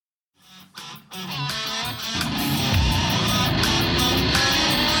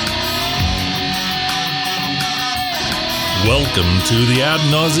Welcome to the Ad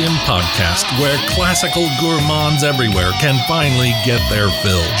Nauseam podcast, where classical gourmands everywhere can finally get their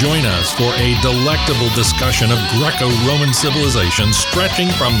fill. Join us for a delectable discussion of Greco-Roman civilization stretching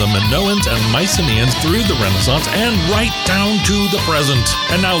from the Minoans and Mycenaeans through the Renaissance and right down to the present.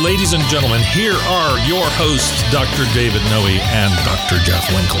 And now, ladies and gentlemen, here are your hosts, Dr. David Noe and Dr. Jeff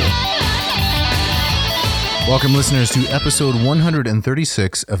Winkle. Welcome, listeners, to episode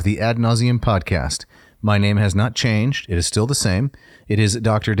 136 of the Ad Nauseam podcast. My name has not changed. It is still the same. It is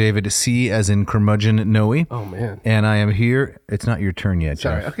Dr. David C. as in curmudgeon Noe. Oh, man. And I am here. It's not your turn yet,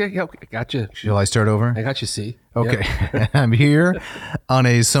 Sorry. Jeff. Okay, gotcha. Shall I start over? I got you, C. Okay. Yep. I'm here on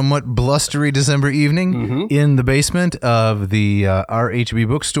a somewhat blustery December evening in the basement of the RHB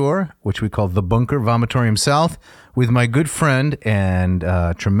bookstore, which we call The Bunker Vomitorium South, with my good friend and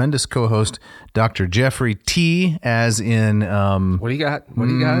tremendous co-host, Dr. Jeffrey T. as in... What do you got?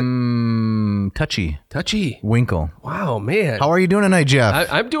 Touchy. Winkle. Wow, man. How are you doing tonight, Jeff?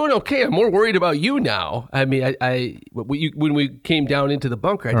 I'm doing okay. I'm more worried about you now. I mean, when we came down into the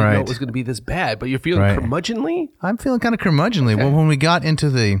bunker, I didn't know it was going to be this bad, but you're feeling curmudgeonly? I'm feeling kind of curmudgeonly. Okay. Well, when we got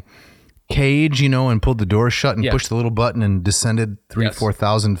into the cage, and pulled the door shut and pushed the little button and descended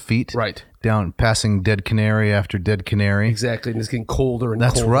 4,000 feet. Right. Down, passing dead canary after dead canary. Exactly, and it's getting colder and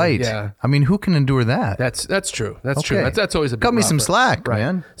That's colder. right. Yeah. I mean, who can endure that? That's true. That's okay. true. That's always a bit Cut me rougher. some slack, right.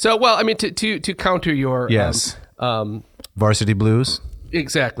 man. So, well, I mean, to counter your Varsity Blues.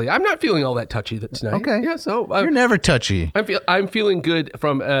 Exactly. I'm not feeling all that touchy tonight. Okay. Yeah. So you're never touchy. I'm feeling good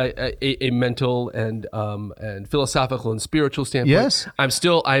from a mental and philosophical and spiritual standpoint. Yes. I'm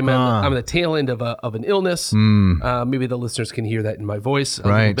at the tail end of an illness. Maybe the listeners can hear that in my voice a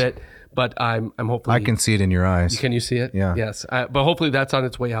little bit. But I'm hopefully... I can see it in your eyes. Can you see it? Yeah. Yes. But hopefully that's on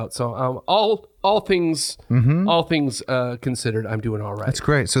its way out. So all things considered, I'm doing all right. That's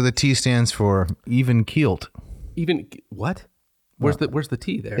great. So the T stands for even keeled. Even what? Where's the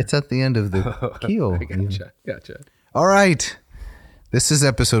T there? It's at the end of the keel. Gotcha. All right. This is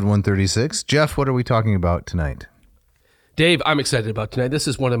episode 136. Jeff, what are we talking about tonight? Dave, I'm excited about tonight. This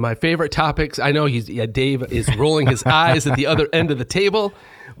is one of my favorite topics. I know Dave is rolling his eyes at the other end of the table,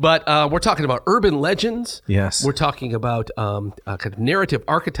 but we're talking about urban legends. Yes. We're talking about kind of narrative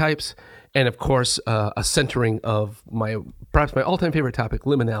archetypes, and of course, a centering of perhaps my all-time favorite topic,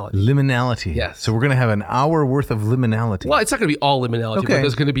 liminality. Liminality. Yes. So we're going to have an hour worth of liminality. Well, it's not going to be all liminality, but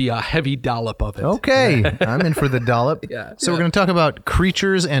there's going to be a heavy dollop of it. Okay. I'm in for the dollop. So we're going to talk about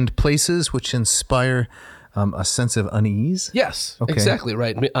creatures and places which inspire a sense of unease. Yes, okay. Exactly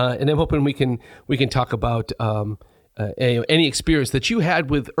right. And I'm hoping we can talk about any experience that you had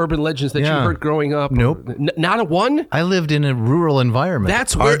with urban legends that you heard growing up. Nope. Not a one? I lived in a rural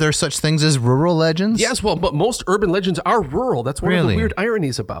environment. Are there such things as rural legends? Yes, well, but most urban legends are rural. That's one of the weird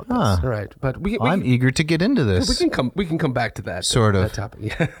ironies about this. Huh. Right. But I'm eager to get into this. We can come back to that. Sort of. That topic.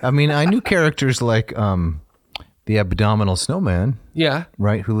 Yeah. I mean, I knew characters like the abdominal snowman. Yeah.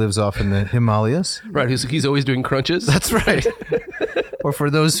 Right, who lives off in the Himalayas. Right, he's always doing crunches. That's right. Or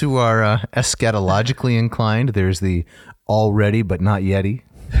for those who are eschatologically inclined, there's the already but not yeti.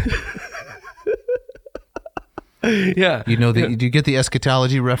 Yeah. Do you get the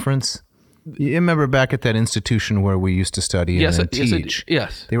eschatology reference? You remember back at that institution where we used to study and teach?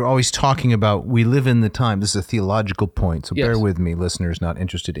 Yes. They were always talking about, we live in the time. This is a theological point, so bear with me, listeners not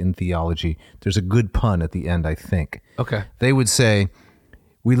interested in theology. There's a good pun at the end, I think. Okay. They would say,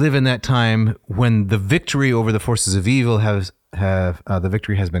 we live in that time when the victory over the forces of evil the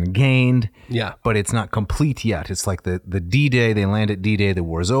victory has been gained. Yeah. But it's not complete yet. It's like the D-Day, they land at D-Day, the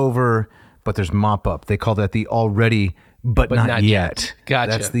war's over, but there's mop-up. They call that the already but not yet. Gotcha.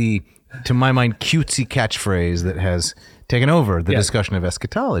 That's the, to my mind, cutesy catchphrase that has taken over the discussion of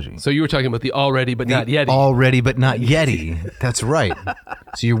eschatology. So you were talking about the already but not yeti. Already but not yeti. That's right.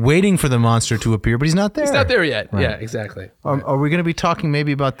 So you're waiting for the monster to appear, but he's not there. He's not there yet. Right. Yeah, exactly. Are we going to be talking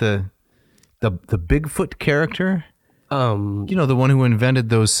maybe about the Bigfoot character? The one who invented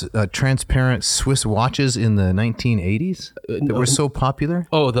those transparent Swiss watches in the 1980s that were so popular?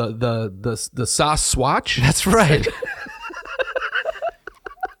 Oh, the Sasquatch? That's right.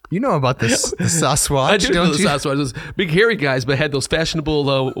 You know about this, the Sasquatch, I do know don't the you? Sasquatch. Those big hairy guys, but had those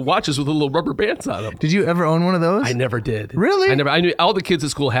fashionable watches with little rubber bands on them. Did you ever own one of those? I never did. Really? I knew all the kids at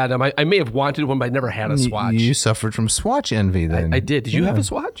school had them. I may have wanted one, but I never had a Swatch. You suffered from Swatch envy then. I did. Did you have a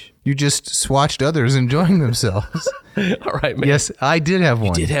Swatch? You just swatched others enjoying themselves. All right, man. Yes, I did have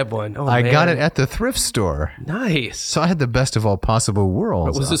one. You did have one. Oh, I man. got it at the thrift store. Nice. So I had the best of all possible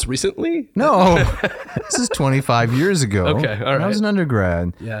worlds. Was this recently? No. This is 25 years ago. Okay, all right. I was an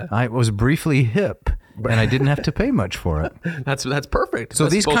undergrad. Yeah. I was briefly hip, and I didn't have to pay much for it. That's perfect. So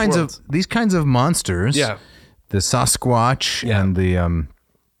That's these kinds of monsters, the Sasquatch and the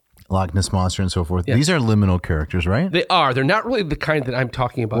Loch Ness Monster and so forth. Yeah. These are liminal characters, right? They are. They're not really the kind that I'm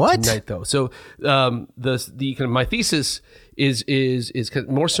talking about tonight, though. So the kind of my thesis is kind of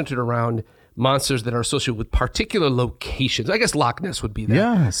more centered around monsters that are associated with particular locations. I guess Loch Ness would be that.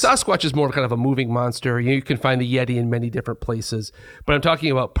 Yes. Sasquatch is more kind of a moving monster. You can find the Yeti in many different places, but I'm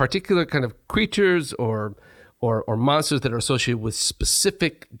talking about particular kind of creatures or monsters that are associated with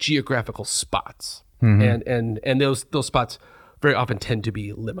specific geographical spots, and those spots very often tend to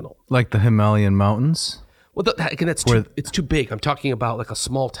be liminal, like the Himalayan mountains. Well, again, it's too big. I'm talking about like a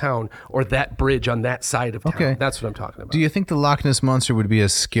small town or that bridge on that side of town. Okay. That's what I'm talking about. Do you think the Loch Ness Monster would be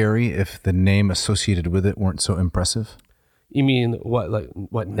as scary if the name associated with it weren't so impressive? You mean what, like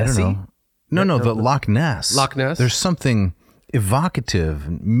what, Nessie? I don't know. No, the Loch Ness. Loch Ness? There's something evocative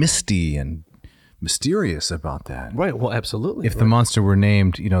and misty and mysterious about that. Right. Well, absolutely. If the monster were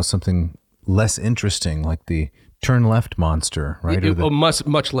named, something less interesting, like the Turn Left Monster, right?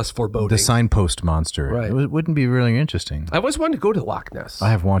 Much less foreboding. The Signpost Monster. Right. It wouldn't be really interesting. I always wanted to go to Loch Ness.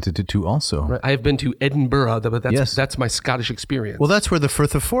 I have wanted to also. Right. I have been to Edinburgh, but that's my Scottish experience. Well, that's where the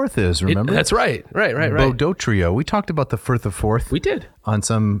Firth of Forth is, remember? That's right. Right. Bordeaux Trio. We talked about the Firth of Forth. We did. On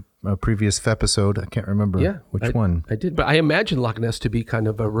some previous episode. I can't remember which one. I did. But I imagine Loch Ness to be kind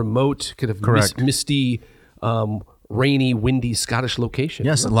of a remote, kind of misty, rainy, windy Scottish location.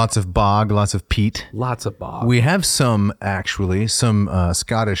 Yes, lots of bog, lots of peat. Lots of bog. We have some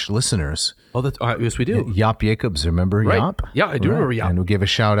Scottish listeners. Oh, yes, we do. Yop Jacobs, remember Yop? Yeah, I do remember Yop. And we gave a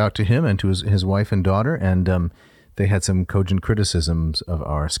shout out to him and to his wife and daughter, and they had some cogent criticisms of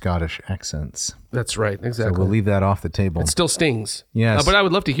our Scottish accents. That's right, exactly. So we'll leave that off the table. It still stings. Yes. But I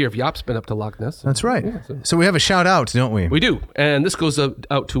would love to hear if Yop's been up to Loch Ness. That's right. Yeah, so we have a shout out, don't we? We do. And this goes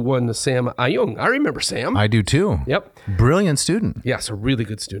out to one Sam Ayung. I remember Sam. I do too. Yep. Brilliant student. Yes, a really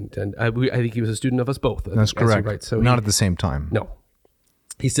good student. And I think he was a student of us both. That's correct. Right. So not at the same time. No.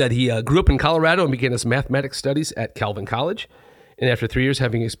 He said he grew up in Colorado and began his mathematics studies at Calvin College. And after 3 years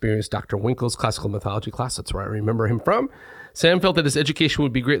having experienced Dr. Winkle's classical mythology class, that's where I remember him from, Sam felt that his education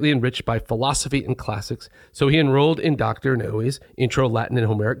would be greatly enriched by philosophy and classics, so he enrolled in Dr. Noe's Intro Latin and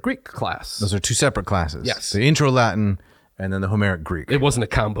Homeric Greek class. Those are two separate classes. Yes. The Intro Latin and then the Homeric Greek. It wasn't a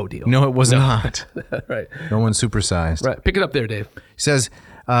combo deal. No, it was not. Right. No one supersized. Right. Pick it up there, Dave. He says,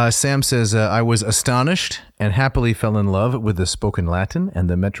 Sam says, I was astonished and happily fell in love with the spoken Latin and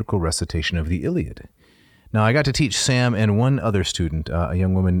the metrical recitation of the Iliad. Now, I got to teach Sam and one other student, a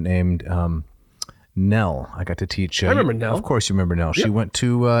young woman named Nell. I got to teach. I remember Nell. Of course you remember Nell. Yep. She went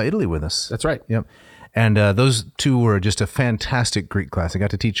to Italy with us. That's right. Yep. And those two were just a fantastic Greek class. I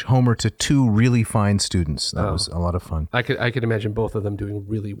got to teach Homer to two really fine students. That was a lot of fun. I could imagine both of them doing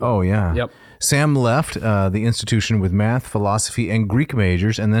really well. Oh, yeah. Yep. Sam left the institution with math, philosophy, and Greek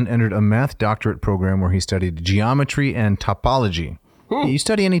majors, and then entered a math doctorate program where he studied geometry and topology. You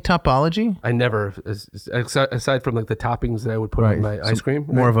study any topology? I never, aside from like the toppings that I would put on my ice cream.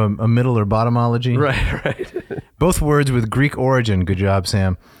 More of a middle or bottomology? Right. Both words with Greek origin. Good job,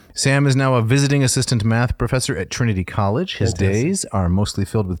 Sam. Sam is now a visiting assistant math professor at Trinity College. His days are mostly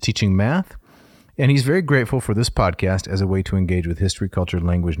filled with teaching math, and he's very grateful for this podcast as a way to engage with history, culture,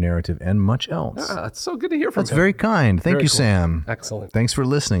 language, narrative, and much else. It's so good to hear from him. That's very kind. Thank you, cool. Sam. Excellent. Thanks for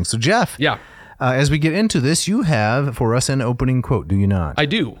listening. So, Jeff. Yeah. As we get into this, you have for us an opening quote, do you not? I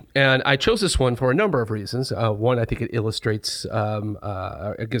do. And I chose this one for a number of reasons. One, I think it illustrates,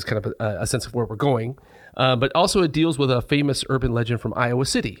 it gives kind of a sense of where we're going. But also it deals with a famous urban legend from Iowa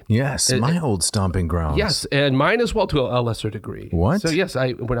City. Yes, my old stomping grounds. Yes, and mine as well to a lesser degree. What? So yes,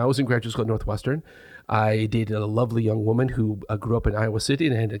 when I was in graduate school at Northwestern, I dated a lovely young woman who grew up in Iowa City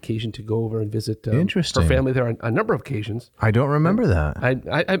and had occasion to go over and visit her family there on a number of occasions. I don't remember that.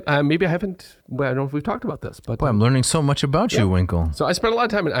 I maybe I haven't. Well, I don't know if we've talked about this, but boy, I'm learning so much about you, Winkle. So I spent a lot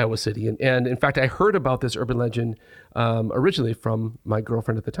of time in Iowa City, and in fact, I heard about this urban legend originally from my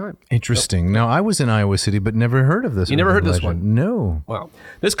girlfriend at the time. Interesting. Now, I was in Iowa City, but never heard of this. You never heard legend. This one? No. Well,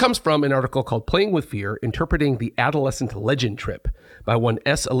 this comes from an article called "Playing with Fear: Interpreting the Adolescent Legend Trip" by one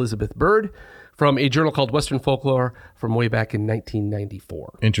S. Elizabeth Bird, from a journal called Western Folklore from way back in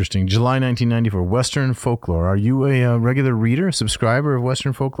 1994. Interesting. July 1994. Western Folklore. Are you a regular reader, subscriber of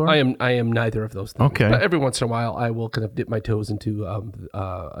Western Folklore? I am neither of those things. Okay. But every once in a while, I will kind of dip my toes into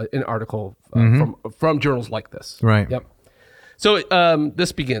an article from journals like this. Right. Yep. So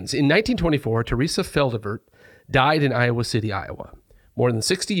this begins. In 1924, Teresa Feldevert died in Iowa City, Iowa. More than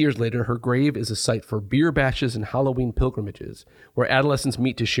 60 years later, her grave is a site for beer bashes and Halloween pilgrimages, where adolescents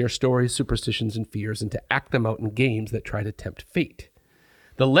meet to share stories, superstitions, and fears, and to act them out in games that try to tempt fate.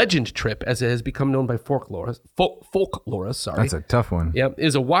 The legend trip, as it has become known by folklorists, That's a tough one.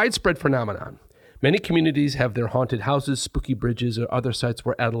 Is a widespread phenomenon. Many communities have their haunted houses, spooky bridges, or other sites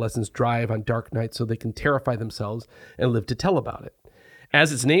where adolescents drive on dark nights so they can terrify themselves and live to tell about it.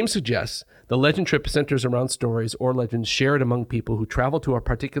 As its name suggests, the legend trip centers around stories or legends shared among people who travel to a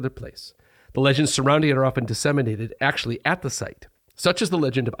particular place. The legends surrounding it are often disseminated actually at the site, such as the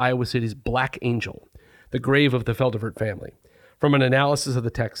legend of Iowa City's Black Angel, the grave of the Feldovert family. From an analysis of the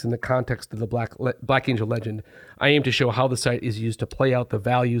text in the context of the Black Angel legend, I aim to show how the site is used to play out the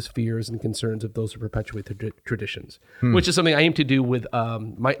values, fears, and concerns of those who perpetuate the traditions, which is something I aim to do with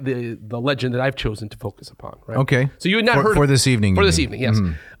the legend that I've chosen to focus upon. Right? Okay. So you had not heard for this evening. For this evening, yes.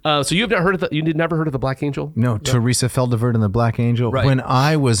 So you have not heard of you did never heard of the Black Angel? No, Teresa Feldovert and the Black Angel. Right. When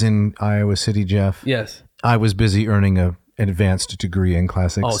I was in Iowa City, Jeff, Yes. I was busy earning an advanced degree in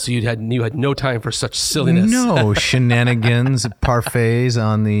classics. Oh, so you had no time for such silliness. No shenanigans, parfaits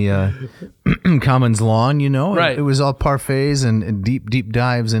on the Commons lawn, Right. It was all parfaits and deep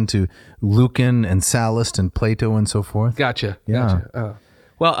dives into Lucan and Sallust and Plato and so forth. Gotcha. Yeah. Gotcha.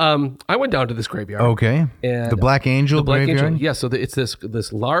 Well, I went down to this graveyard. Okay. And the Black Angel graveyard? Yeah, so it's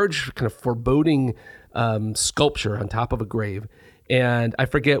this large kind of foreboding sculpture on top of a grave. And I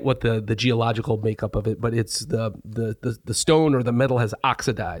forget what the geological makeup of it, but it's the stone or the metal has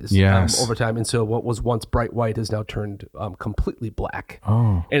oxidized over time. And so what was once bright white has now turned completely black.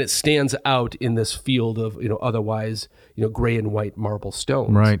 Oh. And it stands out in this field of, otherwise, gray and white marble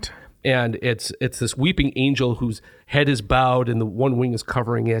stones. Right. And it's this weeping angel whose head is bowed and the one wing is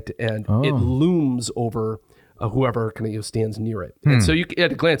covering it, and it looms over whoever kind of stands near it. And so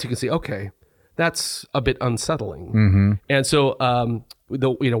at a glance you can see, okay, that's a bit unsettling. And so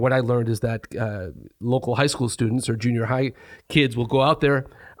what I learned is that local high school students or junior high kids will go out there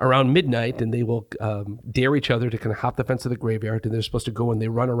around midnight and they will dare each other to kind of hop the fence of the graveyard, and they're supposed to go and they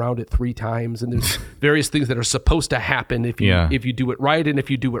run around it 3 times, and there's various things that are supposed to happen if you do it right and if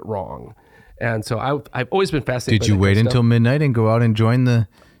you do it wrong. And so I've always been fascinated. Did you wait until midnight and go out and join the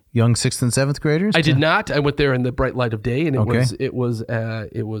young 6th and 7th graders? I did not. I went there in the bright light of day, and it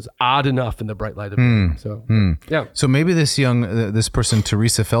was odd enough in the bright light of day. So yeah. So maybe this person,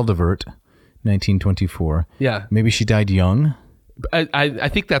 Teresa Feldovert, 1924. Yeah. Maybe she died young. I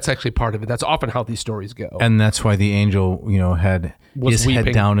think that's actually part of it. That's often how these stories go. And that's why the angel, had his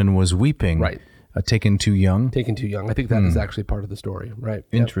head down and was weeping. Right. Taken too young. Taken too young. I think that is actually part of the story. Right.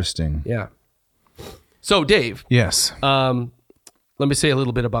 Interesting. Yeah. So Dave. Yes. Let me say a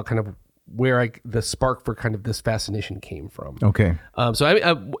little bit about kind of where the spark for kind of this fascination came from. Okay. So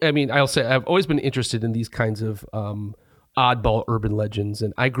I'll say I've always been interested in these kinds of oddball urban legends,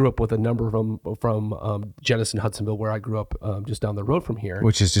 and I grew up with a number of them from Jenison, Hudsonville, where I grew up just down the road from here.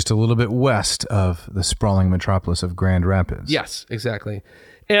 Which is just a little bit west of the sprawling metropolis of Grand Rapids. Yes, exactly.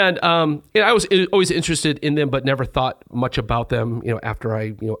 And I was always interested in them, but never thought much about them. After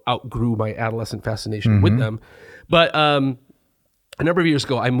I outgrew my adolescent fascination with them, but. A number of years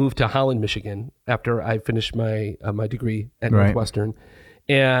ago, I moved to Holland, Michigan, after I finished my degree at Northwestern,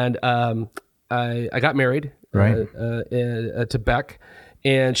 and I got married to Beck,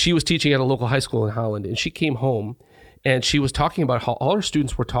 and she was teaching at a local high school in Holland, and she came home, and she was talking about how all her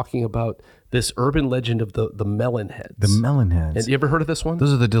students were talking about this urban legend of the melon heads. The melon heads. And you ever heard of this one?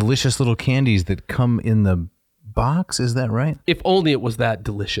 Those are the delicious little candies that come in the box, is that right? If only it was that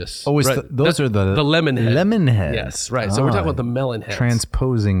delicious. Oh, those are the lemon heads. Lemon heads. Yes, right. So we're talking about the melon heads.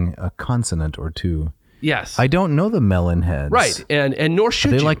 Transposing a consonant or two. Yes. I don't know the melon heads. Right, and nor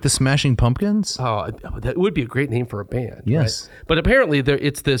should they you. Like the Smashing Pumpkins? Oh, that would be a great name for a band. Yes. Right? But apparently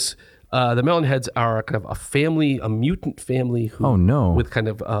it's this, the melon heads are kind of a mutant family who, with kind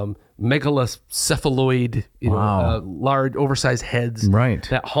of megalocephaloid, large, oversized heads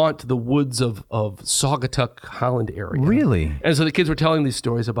that haunt the woods of Saugatuck, Holland area. Really? And so the kids were telling these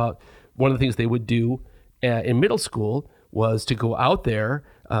stories about one of the things they would do in middle school was to go out there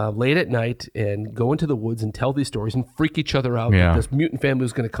late at night and go into the woods and tell these stories and freak each other out that this mutant family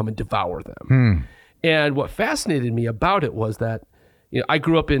was going to come and devour them. And what fascinated me about it was that I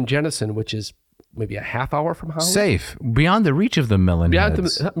grew up in Jenison, which is maybe a half hour from Holland. Safe. Beyond the reach of the melon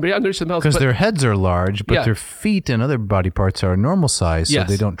heads. Beyond the reach of the melon heads. Because their heads are large, but their feet and other body parts are normal size, so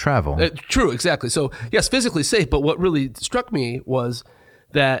they don't travel. True, exactly. So, yes, physically safe, but what really struck me was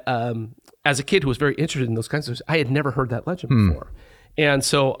that as a kid who was very interested in those kinds of things, I had never heard that legend before. And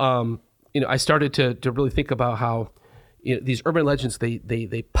so, I started to really think about how these urban legends,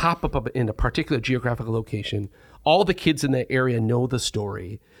 they pop up in a particular geographical location. All the kids in that area know the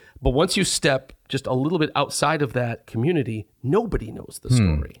story. But once you step just a little bit outside of that community, nobody knows the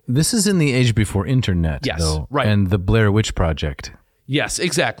story. This is in the age before internet, though. Right. And the Blair Witch Project. Yes,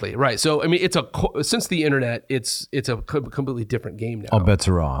 exactly. Right. So, I mean, since the internet, it's a completely different game now. All bets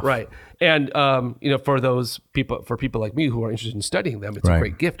are off. Right. And, for people like me who are interested in studying them, it's a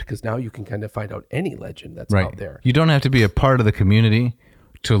great gift because now you can kind of find out any legend that's out there. You don't have to be a part of the community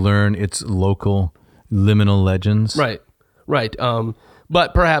to learn its local liminal legends. Right. Right.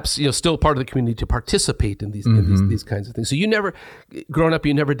 But perhaps, still part of the community to participate in these kinds of things. So growing up,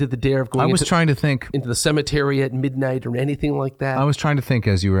 you never did the dare of going trying to think into the cemetery at midnight or anything like that. I was trying to think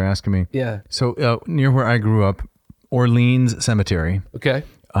as you were asking me. Yeah. So near where I grew up, Orleans Cemetery. Okay.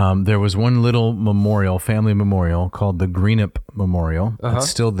 There was one little family memorial called the Greenup Memorial. It's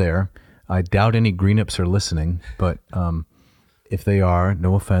still there. I doubt any Greenups are listening, but if they are,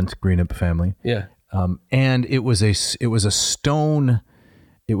 no offense, Greenup family. Yeah. And it was a stone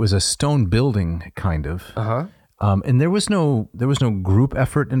building kind of. And there was no group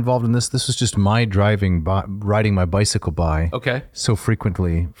effort involved in this. This was just my riding my bicycle by. Okay. So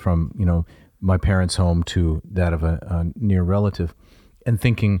frequently from my parents' home to that of a near relative, and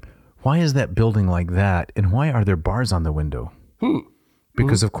thinking, why is that building like that, and why are there bars on the window?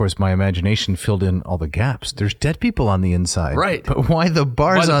 Because of course my imagination filled in all the gaps. There's dead people on the inside, right? But why the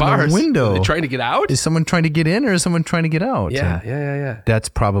bars on the window? Are they trying to get out? Is someone trying to get in, or is someone trying to get out? Yeah. That's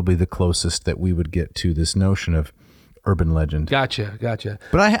probably the closest that we would get to this notion of urban legend. Gotcha.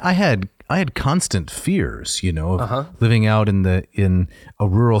 But I had constant fears, of living out in a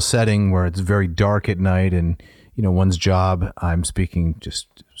rural setting where it's very dark at night, and one's job. I'm speaking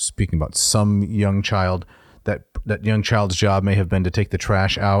about some young child. That young child's job may have been to take the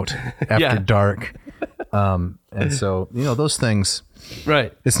trash out after dark. And so, those things.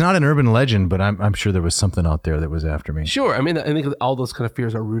 Right. It's not an urban legend, but I'm sure there was something out there that was after me. Sure. I mean, I think all those kind of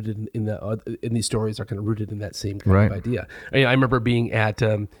fears are rooted in these stories are kind of rooted in that same kind of idea. I remember being at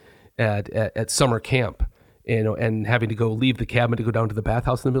summer camp, and having to go leave the cabin to go down to the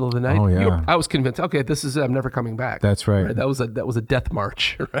bathhouse in the middle of the night. Oh, yeah. I was convinced, okay, I'm never coming back. That's right. That was a death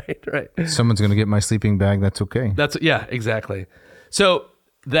march, right. Someone's going to get my sleeping bag. That's okay. Yeah, exactly. So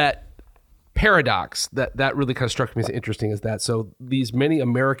that paradox that really kind of struck me as interesting is that, so these many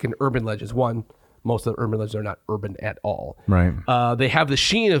American urban legends, most of the urban legends are not urban at all. Right. They have the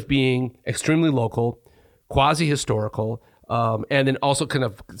sheen of being extremely local, quasi-historical, and then also kind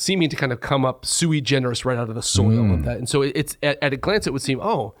of seeming to kind of come up sui generis right out of the soil of that. And so it's at a glance, it would seem,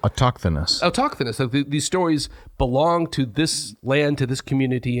 autochthonous. So these stories belong to this land, to this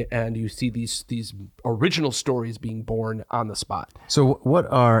community, and you see these original stories being born on the spot. So what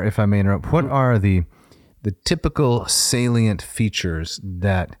are, if I may interrupt, what are the typical salient features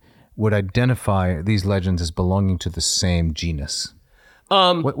that would identify these legends as belonging to the same genus?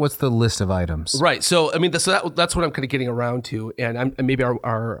 What's the list of items? Right. So, I mean, that's what I'm kind of getting around to. And maybe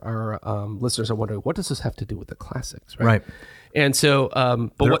our listeners are wondering, what does this have to do with the classics? Right. And so,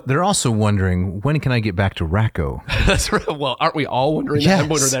 they're also wondering, when can I get back to Racco? That's right. Well, aren't we all wondering that? I'm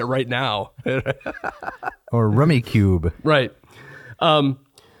wondering that right now. Or Rummy Cube. Right.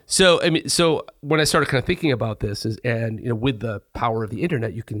 So when I started kind of thinking about this with the power of the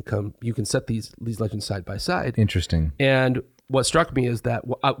internet, you can set these legends side by side. Interesting. And what struck me is that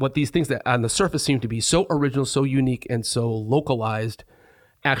what these things that on the surface seem to be so original, so unique, and so localized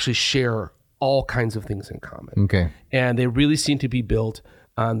actually share all kinds of things in common. Okay. And they really seem to be built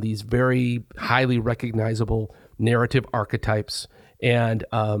on these very highly recognizable narrative archetypes. And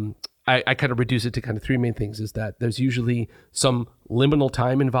I kind of reduce it to kind of three main things, is that there's usually some liminal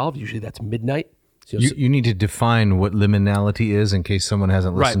time involved. Usually that's midnight. So you need to define what liminality is in case someone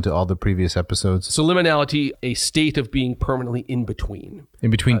hasn't listened to all the previous episodes. So liminality, a state of being permanently in between.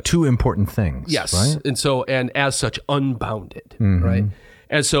 In between two important things. Yes. Right? And as such, unbounded, right?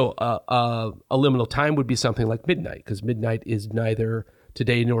 And so a liminal time would be something like midnight, because midnight is neither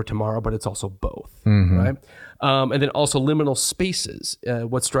today nor tomorrow, but it's also both, right? And then also liminal spaces.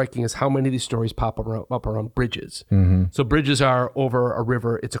 What's striking is how many of these stories pop up around bridges. So bridges are over a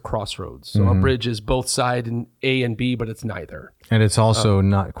river, it's a crossroads. So a bridge is both side in A and B, but it's neither. And it's also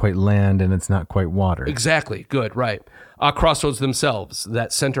not quite land, and it's not quite water. Exactly. Good. Right. Crossroads themselves,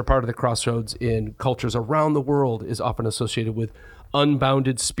 that center part of the crossroads in cultures around the world, is often associated with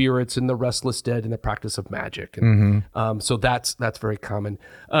unbounded spirits and the restless dead and the practice of magic. And so that's very common.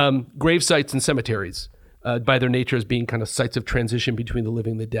 Grave sites and cemeteries, by their nature as being kind of sites of transition between the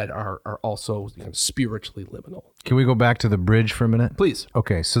living and the dead, are also kind of spiritually liminal. Can we go back to the bridge for a minute? Please.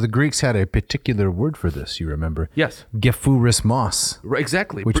 Okay, so the Greeks had a particular word for this, you remember? Yes. Gephurismos. Right,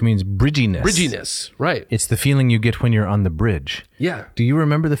 exactly. Which means bridginess. Bridginess, right. It's the feeling you get when you're on the bridge. Yeah. Do you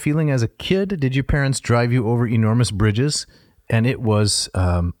remember the feeling as a kid? Did your parents drive you over enormous bridges? and it was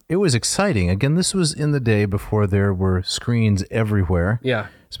exciting. Again, this was in the day before there were screens everywhere. Yeah.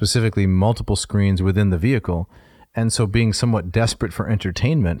 Specifically, multiple screens within the vehicle, and so being somewhat desperate for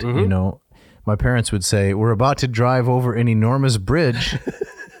entertainment, you know, my parents would say, "We're about to drive over an enormous bridge."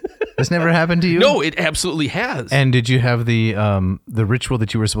 This never happened to you? No, it absolutely has. And did you have the ritual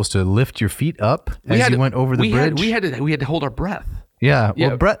that you were supposed to lift your feet up as you went over the bridge? We had to hold our breath. Yeah.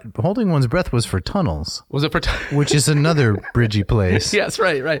 Well, holding one's breath was for tunnels. Was it for which is another bridgy place. Yes,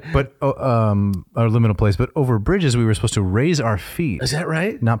 right. But our liminal place. But over bridges, we were supposed to raise our feet. Is that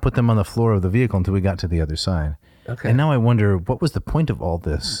right? Not put them on the floor of the vehicle until we got to the other side. Okay. And now I wonder, what was the point of all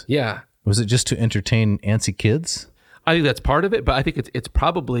this? Yeah. Was it just to entertain antsy kids? I think that's part of it, but I think it's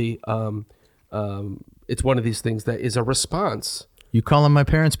probably it's one of these things that is a response. You calling my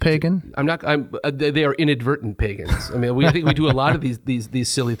parents pagan? They are inadvertent pagans. I mean, I think we do a lot of these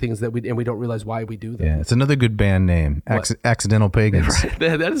silly things that we don't realize why we do them. Yeah, it's another good band name, Accidental Pagans. Right.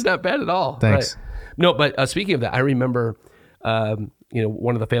 That is not bad at all. Thanks. Right. No, but speaking of that, I remember,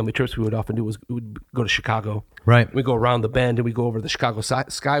 one of the family trips we would often do was we would go to Chicago. Right. We go around the bend and we go over the Chicago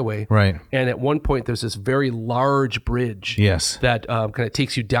Skyway. Right. And at one point, there's this very large bridge. Yes. That kind of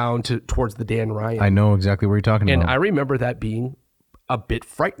takes you down towards the Dan Ryan. I know exactly what you're talking about. And I remember that being a bit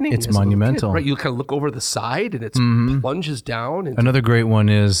frightening. It's monumental. Kid, right? You kind of look over the side and it plunges down. Another great one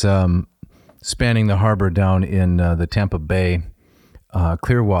is spanning the harbor down in the Tampa Bay,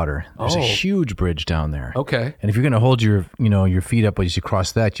 Clearwater. There's a huge bridge down there. Okay. And if you're going to hold your feet up as you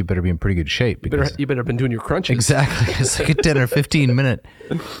cross that, you better be in pretty good shape. You better have been doing your crunches. Exactly. It's like a 10 or 15 minute.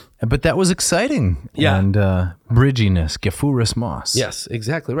 But that was exciting. Yeah. And bridginess, Gefuris Moss. Yes,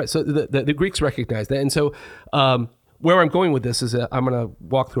 exactly right. So the Greeks recognized that. And so where I'm going with this is that I'm going to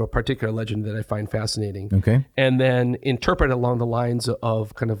walk through a particular legend that I find fascinating. Okay. And then interpret along the lines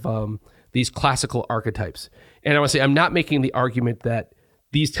of kind of these classical archetypes. And I want to say, I'm not making the argument that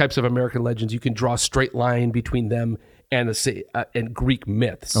these types of American legends, you can draw a straight line between them and and Greek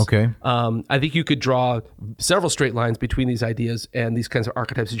myths. Okay. I think you could draw several straight lines between these ideas and these kinds of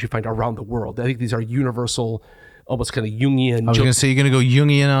archetypes that you find around the world. I think these are universal, almost kind of Jungian. I was going to say, you're going to go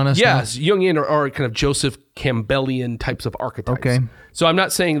Jungian on us? Yes, Jungian or kind of Joseph Campbellian types of archetypes. Okay. So I'm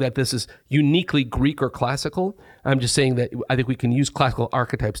not saying that this is uniquely Greek or classical. I'm just saying that I think we can use classical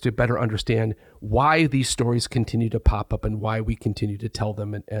archetypes to better understand why these stories continue to pop up and why we continue to tell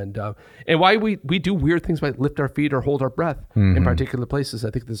them and why we do weird things like lift our feet or hold our breath in particular places. I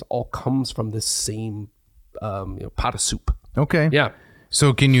think this all comes from this same pot of soup. Okay. Yeah.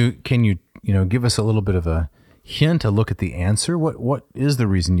 So can you give us a little bit of a hint, a look at the answer? What is the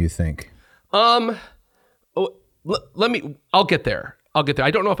reason you think? I'll get there.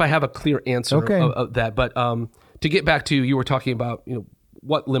 I don't know if I have a clear answer of that, but to get back to, you were talking about,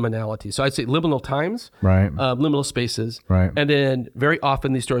 what liminality. So I'd say liminal times, right? Liminal spaces, right? And then very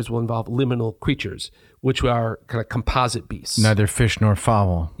often these stories will involve liminal creatures, which are kind of composite beasts. Neither fish nor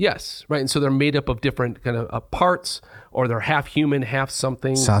fowl. Yes, right. And so they're made up of different kind of parts, or they're half human, half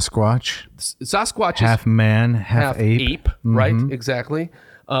something. Sasquatch. Sasquatch half is man, half ape. Right? Exactly.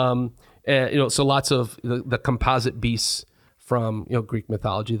 And, so lots of the composite beasts from Greek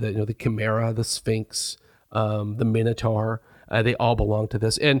mythology, the chimera, the sphinx, the minotaur, they all belong to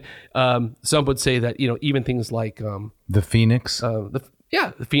this. And some would say that even things like the phoenix, the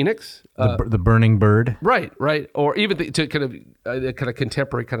phoenix, the burning bird, right, or even to kind of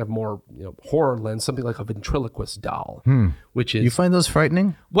contemporary, kind of more horror lens, something like a ventriloquist doll, which is, you find those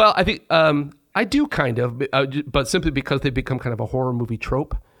frightening? Well, I think I do kind of, but simply because they become kind of a horror movie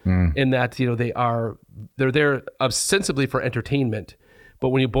trope. In that they're there ostensibly for entertainment, but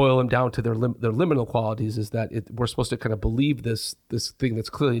when you boil them down to their liminal qualities, is that we're supposed to kind of believe this thing that's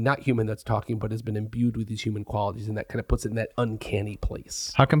clearly not human that's talking, but has been imbued with these human qualities, and that kind of puts it in that uncanny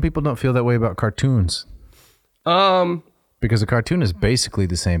place. How come people don't feel that way about cartoons? Because a cartoon is basically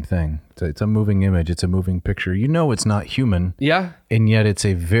the same thing. It's a moving image. It's a moving picture. It's not human. Yeah. And yet it's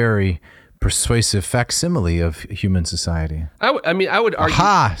a very persuasive facsimile of human society. I would argue.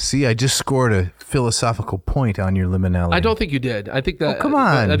 Aha! See, I just scored a philosophical point on your liminality. I don't think you did. I think that. Come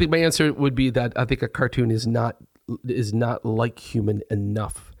on. I think my answer would be that I think a cartoon is not like human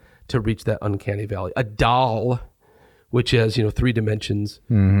enough to reach that uncanny valley. A doll, which has 3 dimensions,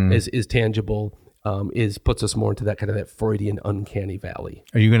 is tangible. Puts us more into that kind of that Freudian uncanny valley.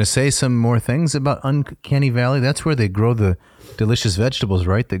 Are you going to say some more things about uncanny valley? That's where they grow the delicious vegetables,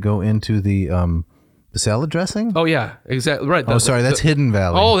 right? That go into the salad dressing. Oh yeah, exactly right. That's Hidden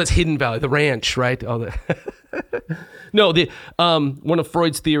Valley. Oh, that's Hidden Valley, the ranch, right? No, one of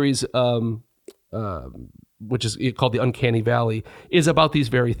Freud's theories, which is called the uncanny valley, is about these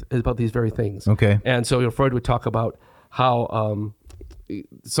very things. Okay. And so Freud would talk about how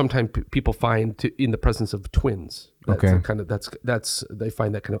sometimes people find in the presence of twins. That's they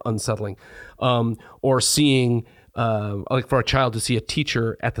find that kind of unsettling, or seeing like for a child to see a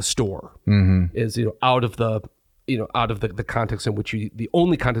teacher at the store is out of the context in which the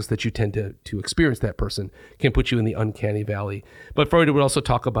only context that you tend to experience that person can put you in the uncanny valley. But Freud would also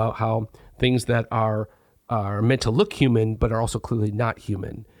talk about how things that are meant to look human but are also clearly not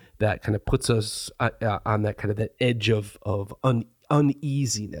human, that kind of puts us on that kind of that edge of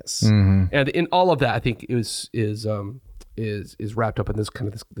uneasiness, and in all of that, I think is wrapped up in this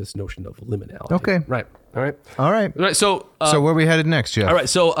kind of this notion of liminality. Okay, right, all right. So where are we headed next, Jeff? All right,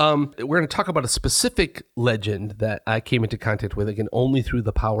 so we're going to talk about a specific legend that I came into contact with again only through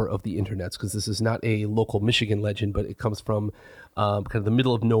the power of the internets, because this is not a local Michigan legend, but it comes from kind of the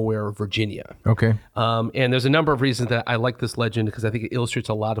middle of nowhere, Virginia. Okay. And there's a number of reasons that I like this legend, because I think it illustrates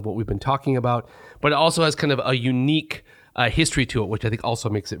a lot of what we've been talking about, but it also has kind of a unique history to it, which I think also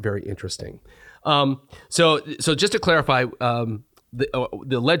makes it very interesting. So just to clarify,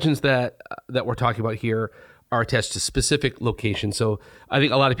 the legends that we're talking about here are attached to specific locations. So I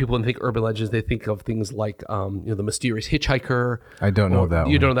think a lot of people, when they think urban legends, they think of things like the mysterious hitchhiker. I don't know that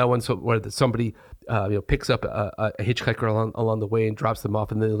one. You don't know that one. So where somebody picks up a hitchhiker along the way and drops them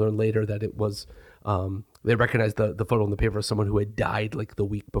off, and they learn later that it was they recognize the photo in the paper of someone who had died like the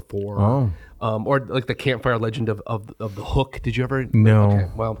week before. Or like the campfire legend of the hook. Did you ever? No. Okay,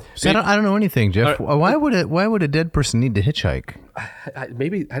 well, I don't know anything, Jeff. Why would a dead person need to hitchhike?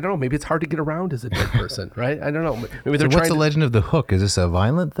 Maybe I don't know. Maybe it's hard to get around as a dead person, right? I don't know. Maybe they're what's the legend of the hook? Is this a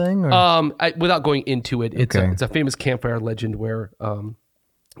violent thing? Or? Without going into it, it's a famous campfire legend where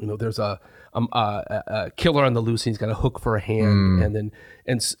there's a killer on the loose, and he's got a hook for a hand, and then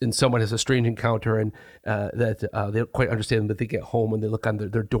and someone has a strange encounter, and that they don't quite understand, but they get home and they look on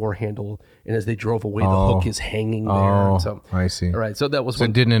their door handle, and as they drove away, the hook is hanging there. So I see. All right, so that was. So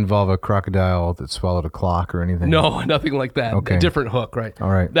it didn't involve a crocodile that swallowed a clock or anything. No, nothing like that. Okay. A different hook, right? All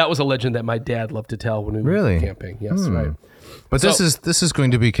right. That was a legend that my dad loved to tell when we were camping. Yes, right. But this is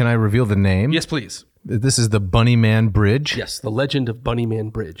going to be. Can I reveal the name? Yes, please. This is the Bunnyman Bridge. Yes, the legend of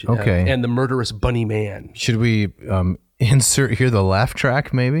Bunnyman Bridge. Okay. And the murderous Bunnyman. Should we insert here the laugh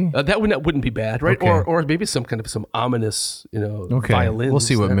track, maybe? That wouldn't be bad, right? Okay. Or maybe some ominous, violins. We'll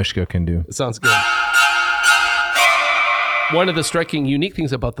see what Mishka can do. It sounds good. One of the striking, unique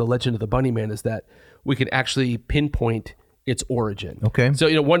things about the legend of the Bunnyman is that we can actually pinpoint its origin. Okay. So,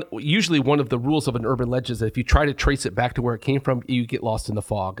 usually one of the rules of an urban legend is that if you try to trace it back to where it came from, you get lost in the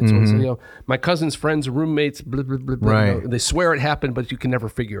fog. And so, my cousin's friends, roommates, blah, blah, blah, blah, right. They swear it happened, but you can never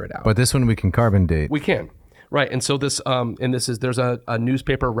figure it out. But this one we can carbon date. We can. Right. And so there's a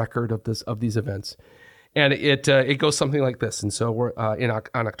newspaper record of these events. And it goes something like this. And so we're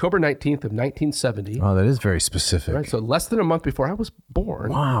on October 19th of 1970. Oh, that is very specific. Right. So less than a month before I was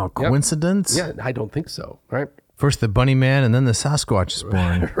born. Wow. Coincidence? Yep. Yeah, I don't think so. Right. First the Bunnyman and then the Sasquatch is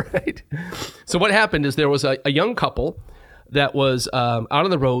born. Right. So what happened is there was a young couple that was out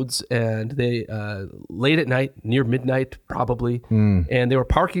on the roads, and they late at night, near midnight probably, and they were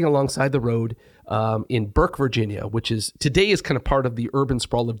parking alongside the road in Burke, Virginia, which is today is kind of part of the urban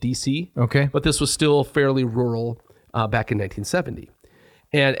sprawl of D.C. Okay. But this was still fairly rural back in 1970.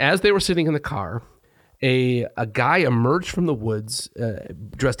 And as they were sitting in the car, a guy emerged from the woods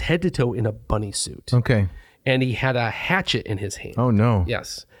dressed head to toe in a bunny suit. Okay. And he had a hatchet in his hand. Oh, no.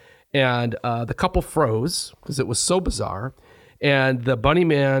 Yes. And the couple froze because it was so bizarre. And the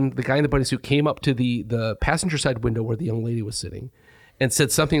Bunnyman, the guy in the bunny suit, came up to the passenger side window where the young lady was sitting and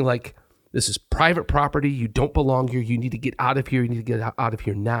said something like, "This is private property. You don't belong here. You need to get out of here. You need to get out of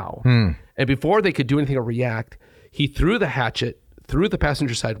here now." And before they could do anything or react, he threw the hatchet through the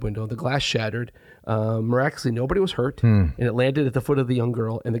passenger side window. The glass shattered. Miraculously, nobody was hurt. And it landed at the foot of the young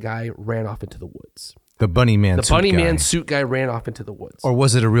girl, and the guy ran off into the woods. The Bunnyman suit guy ran off into the woods. Or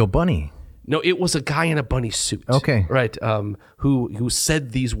was it a real bunny? No, it was a guy in a bunny suit. Okay. Right. Who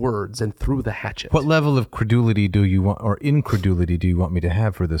said these words and threw the hatchet. What level of credulity do you want, or incredulity do you want me to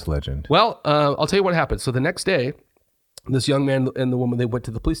have for this legend? Well, I'll tell you what happened. So the next day, this young man and the woman, they went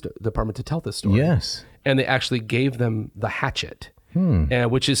to the police department to tell this story. Yes. And they actually gave them the hatchet.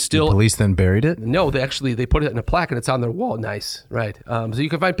 Which is still... The police then buried it? No, they put it in a plaque and it's on their wall. Nice, right. So you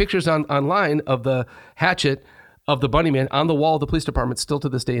can find pictures online of the hatchet of the Bunnyman on the wall of the police department still to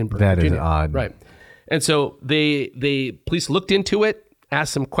this day in Virginia. That is odd. Right. And so the police looked into it,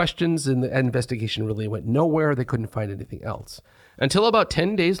 asked some questions, and the investigation really went nowhere. They couldn't find anything else. Until about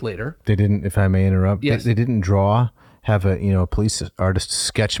 10 days later... They didn't, if I may interrupt, yes. They didn't have a police artist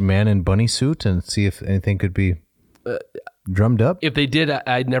sketch man in bunny suit and see if anything could be drummed up? If they did,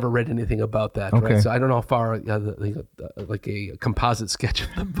 I'd never read anything about that. Okay. Right? So I don't know how far like a composite sketch of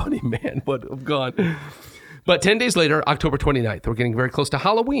the Bunnyman would have gone. But 10 days later, October 29th, we're getting very close to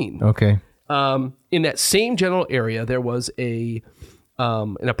Halloween. Okay. In that same general area, there was an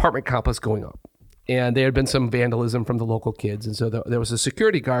apartment complex going up. And there had been some vandalism from the local kids. And so there was a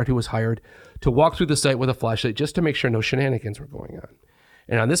security guard who was hired to walk through the site with a flashlight just to make sure no shenanigans were going on.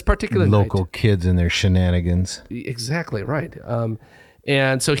 And on this particular Local night, kids and their shenanigans. Exactly, right.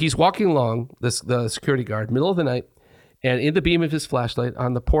 And so he's walking along, the security guard, middle of the night, and in the beam of his flashlight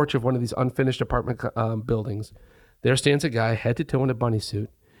on the porch of one of these unfinished apartment buildings, there stands a guy head to toe in a bunny suit.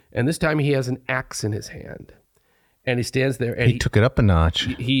 And this time he has an axe in his hand. And he stands there and he took it up a notch.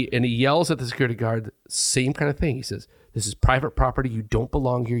 He yells at the security guard, same kind of thing. He says, "This is private property. You don't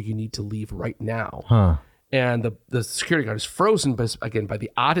belong here. You need to leave right now." Huh. And the security guard is frozen by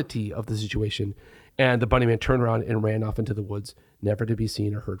the oddity of the situation. And the Bunnyman turned around and ran off into the woods, never to be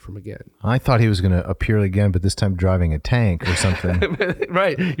seen or heard from again. I thought he was going to appear again, but this time driving a tank or something.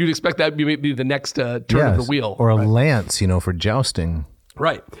 Right. You'd expect that to be the next turn of the wheel. Or a right? lance, for jousting.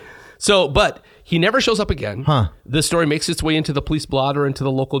 Right. So, but he never shows up again. Huh. The story makes its way into the police blotter, into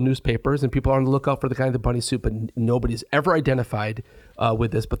the local newspapers, and people are on the lookout for the guy in the bunny suit, but nobody's ever identified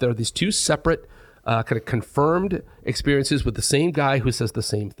with this. But there are these two separate kind of confirmed experiences with the same guy who says the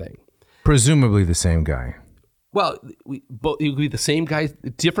same thing. Presumably the same guy. Well, it would be the same guy,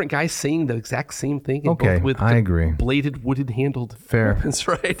 different guys saying the exact same thing. Okay, both with I agree. Bladed, wooden handled Fair. weapons,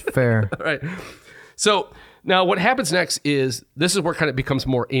 right? Fair. Right. So now what happens next is this is where it kind of becomes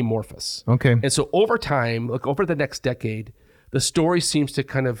more amorphous. Okay. And so over time, over the next decade, the story seems to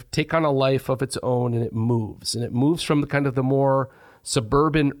kind of take on a life of its own, and it moves. And it moves from the kind of the more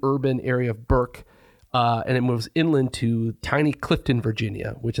suburban, urban area of Burke, and it moves inland to tiny Clifton,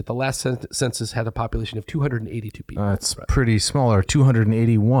 Virginia, which at the last census had a population of 282 people. That's pretty small, or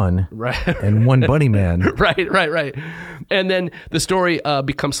 281. Right. And one bunny man. Right. And then the story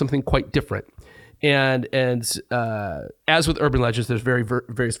becomes something quite different. And as with urban legends, there's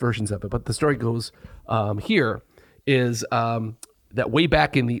various versions of it. But the story goes here is that way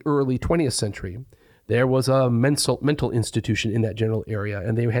back in the early 20th century, there was a mental institution in that general area,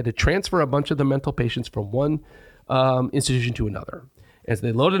 and they had to transfer a bunch of the mental patients from one institution to another. As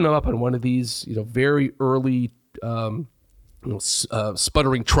they loaded them up on one of these, very early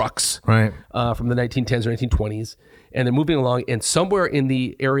sputtering trucks, right, from the 1910s or 1920s, and they're moving along, and somewhere in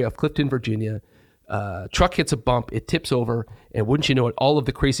the area of Clifton, Virginia, truck hits a bump, it tips over, and wouldn't you know it, all of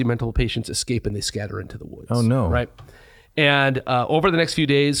the crazy mental patients escape and they scatter into the woods. Oh no! Right. And over the next few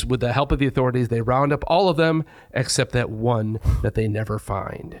days, with the help of the authorities, they round up all of them except that one that they never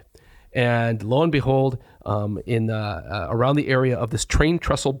find. And lo and behold, in around the area of this train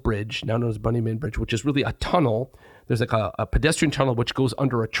trestle bridge, now known as Bunnyman Bridge, which is really a tunnel. There's like a pedestrian tunnel which goes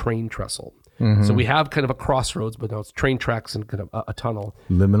under a train trestle. Mm-hmm. So we have kind of a crossroads, but now it's train tracks and kind of a tunnel.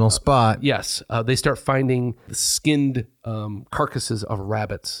 Liminal spot. Yes. They start finding the skinned carcasses of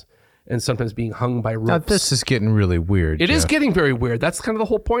rabbits, and sometimes being hung by ropes. Now, this is getting really weird. It is getting very weird. That's kind of the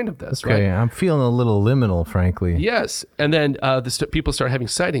whole point of this, right? Okay, I'm feeling a little liminal, frankly. Yes. And then people start having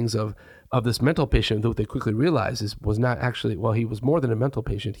sightings of this mental patient, though they quickly realize was not actually, he was more than a mental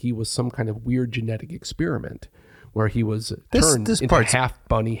patient. He was some kind of weird genetic experiment where he was turned into half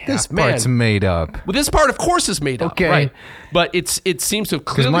bunny, half man. This part's made up. Well, this part, of course, is made up. Okay. Right? But it seems to have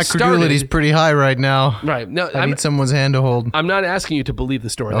clearly my credulity's pretty high right now. Right. No, I need someone's hand to hold. I'm not asking you to believe the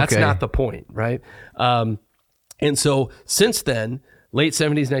story. That's not the point, right? And so since then, late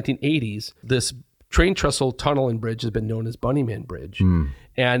 70s, 1980s, this train trestle tunnel and bridge has been known as Bunnyman Bridge.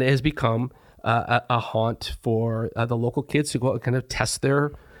 And it has become a haunt for the local kids to go out and kind of test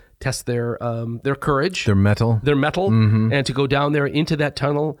their courage, their mettle, and to go down there into that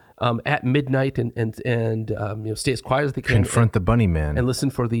tunnel at midnight and stay as quiet as they can, confront the bunny man, and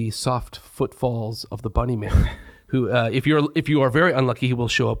listen for the soft footfalls of the bunny man, who if you are very unlucky, he will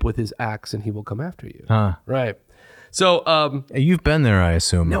show up with his axe and he will come after you. Right. So you've been there, I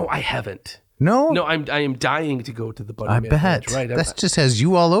assume. No, I haven't. No, I am dying to go to the Bunnyman Bridge. I bet. Right, that just has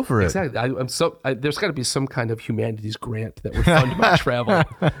you all over it. Exactly. There's got to be some kind of humanities grant that would fund my travel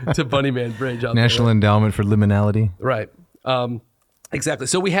to Bunnyman Bridge. National Endowment for Liminality. Right. Exactly.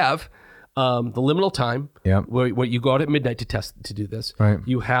 So we have the liminal time. Yeah. Where you go out at midnight to do this. Right.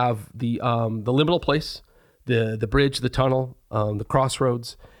 You have the liminal place, the bridge, the tunnel, the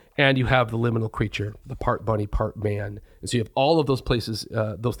crossroads. And you have the liminal creature, the part bunny, part man. And so you have all of those places,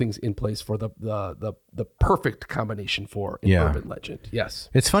 those things in place for the perfect combination for an urban legend. Yes.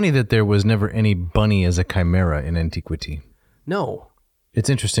 It's funny that there was never any bunny as a chimera in antiquity. No. It's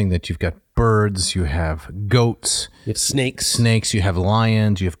interesting that you've got birds, you have goats, You have snakes. you have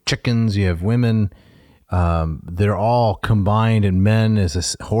lions, you have chickens, you have women. They're all combined in men as a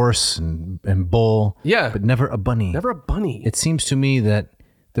horse and bull. Yeah. But never a bunny. Never a bunny. It seems to me that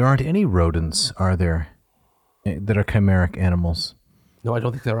there aren't any rodents, are there, that are chimeric animals? No, I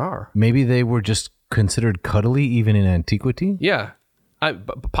don't think there are. Maybe they were just considered cuddly even in antiquity? Yeah.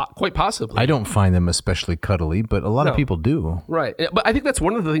 Quite possibly. I don't find them especially cuddly, but a lot of people do. Right. But I think that's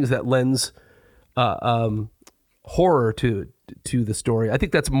one of the things that lends horror to the story. I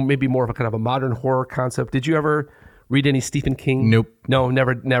think that's maybe more of a kind of a modern horror concept. Did you ever read any Stephen King? Nope. No,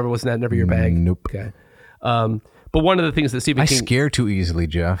 never was that never your bag? Nope. Okay. But one of the things that Stephen King... I scare too easily,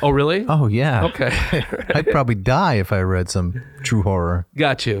 Jeff. Oh, really? Oh, yeah. Okay. I'd probably die if I read some true horror.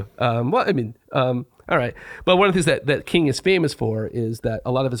 Got you. Well, I mean, all right. But one of the things that King is famous for is that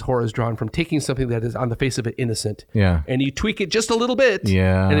a lot of his horror is drawn from taking something that is on the face of it innocent. Yeah. And you tweak it just a little bit.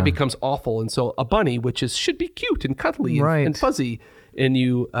 Yeah. And it becomes awful. And so a bunny, which should be cute and cuddly and fuzzy, and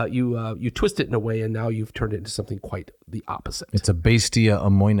you twist it in a way, and now you've turned it into something quite the opposite. It's a bestia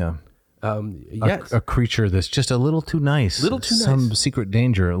amoina. Yes. A creature that's just a little too nice. Some secret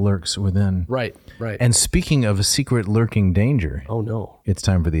danger lurks within. Right. And speaking of a secret lurking danger. Oh, no. It's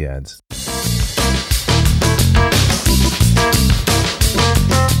time for the ads.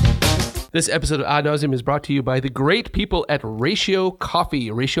 This episode of Ad Nauseam is brought to you by the great people at Ratio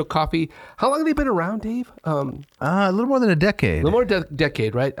Coffee. Ratio Coffee, how long have they been around, Dave? A little more than a decade. A little more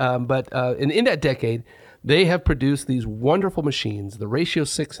decade, right? But in that decade, they have produced these wonderful machines, the Ratio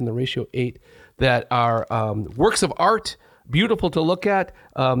 6 and the Ratio 8, that are works of art, beautiful to look at.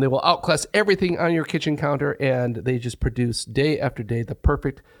 They will outclass everything on your kitchen counter, and they just produce day after day the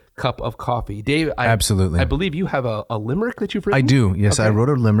perfect cup of coffee. Dave, Absolutely. I believe you have a limerick that you've written? I do. Yes, Okay. I wrote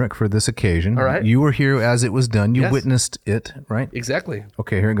a limerick for this occasion. All right. You were here as it was done. You Yes. witnessed it, right? Exactly.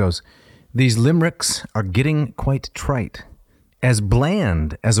 Okay, here it goes. These limericks are getting quite trite, as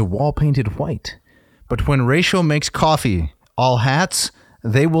bland as a wall-painted white. But when Ratio makes coffee, all hats,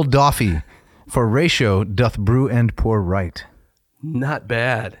 they will doffy, for Ratio doth brew and pour right. Not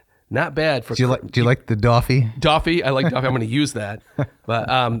bad. Not bad for. Do you like the doffy? Doffy? I like Doffy. I'm going to use that. But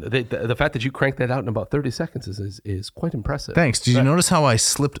the fact that you cranked that out in about 30 seconds is quite impressive. Thanks. Did you notice how I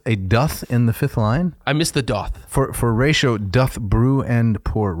slipped a doth in the fifth line? I missed the doth. For Ratio doth brew and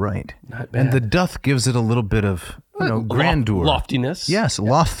pour right. Not bad. And the doth gives it a little bit of grandeur. Loftiness. Yes,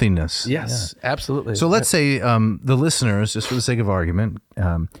 loftiness. Yes, absolutely. So let's say the listeners, just for the sake of argument,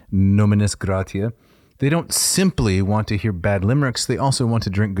 nominis gratia, they don't simply want to hear bad limericks. They also want to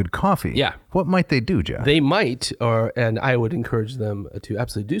drink good coffee. Yeah. What might they do, Jeff? They might, and I would encourage them to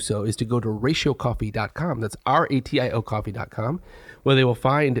absolutely do so, is to go to ratiocoffee.com. That's RATIO coffee.com, where they will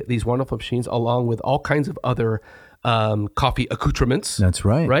find these wonderful machines along with all kinds of other coffee accoutrements. That's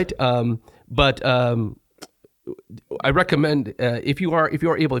right. Right? But I recommend if you are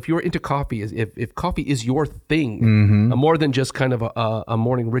into coffee, if coffee is your thing, more than just kind of a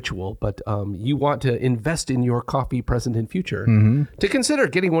morning ritual, but you want to invest in your coffee present and future, to consider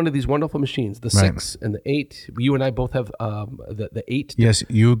getting one of these wonderful machines, the 6 and the 8. You and I both have the 8. Yes,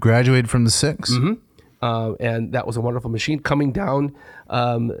 you graduated from the 6. And that was a wonderful machine coming down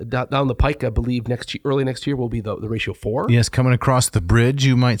the pike. I believe early next year will be the Ratio 4. Yes, coming across the bridge,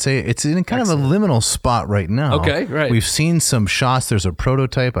 you might say. It's in kind of a liminal spot right now. Okay, right. We've seen some shots. There's a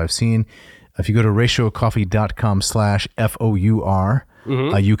prototype. I've seen, if you go to ratiocoffee.com/FOUR,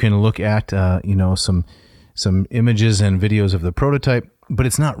 you can look at some images and videos of the prototype, but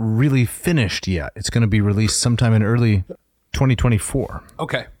it's not really finished yet. It's going to be released sometime in early 2024.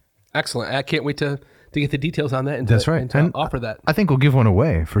 Okay, excellent. I can't wait to get the details on that and That's right. and to And offer that. I think we'll give one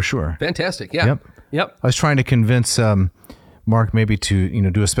away for sure. Fantastic. Yeah. Yep. I was trying to convince Mark maybe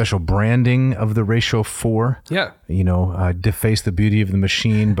to do a special branding of the Ratio 4. Yeah. Deface the beauty of the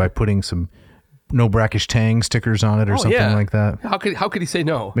machine by putting some no brackish tang stickers on it or something like that. How could he say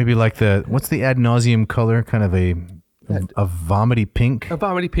no? Maybe like what's the ad nauseum color? Kind of a vomity pink. A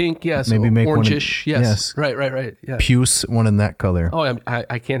vomity pink, yes. Maybe make orangish, one yes. Right. Yeah. Puce, one in that color. Oh,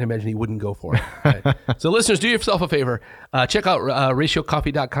 I can't imagine he wouldn't go for it. Right. So listeners, do yourself a favor. Check out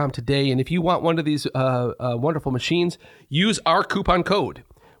ratiocoffee.com today. And if you want one of these wonderful machines, use our coupon code,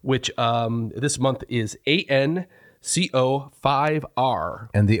 which this month is ANCO5R.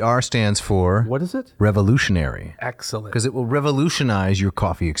 And the R stands for? What is it? Revolutionary. Excellent. Because it will revolutionize your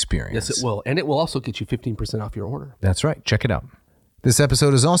coffee experience. Yes, it will. And it will also get you 15% off your order. That's right. Check it out. This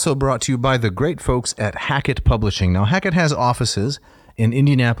episode is also brought to you by the great folks at Hackett Publishing. Now, Hackett has offices in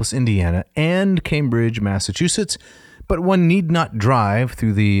Indianapolis, Indiana, and Cambridge, Massachusetts, but one need not drive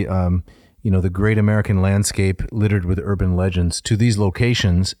through the the great American landscape littered with urban legends to these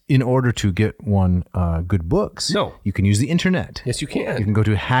locations in order to get good books. No. You can use the internet. Yes, you can. You can go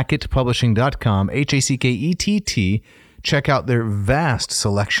to hackett-publishing.com, HACKETT, check out their vast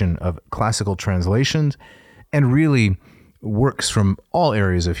selection of classical translations and really works from all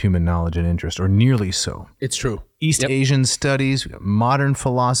areas of human knowledge and interest, or nearly so. It's true. East Asian studies, modern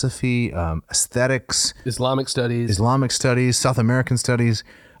philosophy, aesthetics, Islamic studies, South American studies,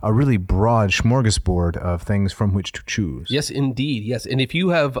 a really broad smorgasbord of things from which to choose. Yes, indeed. Yes. And if you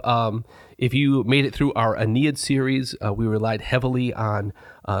have, if you made it through our Aeneid series, we relied heavily on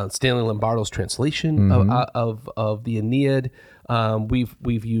Stanley Lombardo's translation of the Aeneid.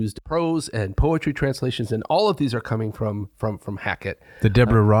 We've used prose and poetry translations, and all of these are coming from Hackett. The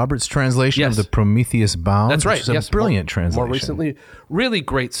Deborah Roberts translation of the Prometheus Bound. That's right. Which is a brilliant translation. More recently, really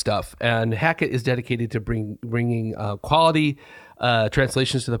great stuff. And Hackett is dedicated to bringing quality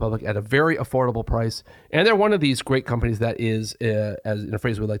translations to the public at a very affordable price. And they're one of these great companies that is, as in a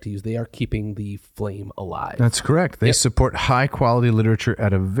phrase we like to use, they are keeping the flame alive. That's correct. They support high quality literature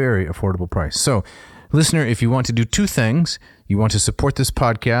at a very affordable price. So, listener, if you want to do two things, you want to support this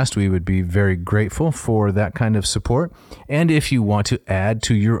podcast, we would be very grateful for that kind of support. And if you want to add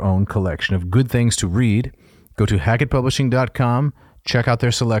to your own collection of good things to read, go to hackettpublishing.com, check out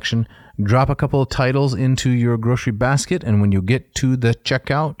their selection, drop a couple of titles into your grocery basket, and when you get to the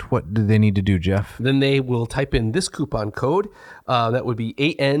checkout, what do they need to do, Jeff? Then they will type in this coupon code. That would be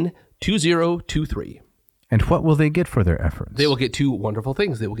AN2023. And what will they get for their efforts? They will get two wonderful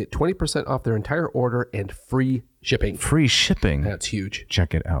things. They will get 20% off their entire order and free shipping. Free shipping? That's huge.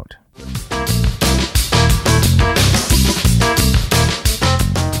 Check it out.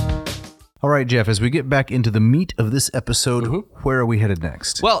 All right, Jeff, as we get back into the meat of this episode, where are we headed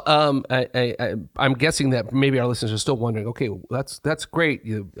next? Well, I'm guessing that maybe our listeners are still wondering, okay, that's great,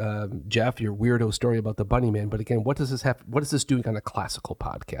 Jeff, your weirdo story about the Bunnyman, but again, what is this doing on a classical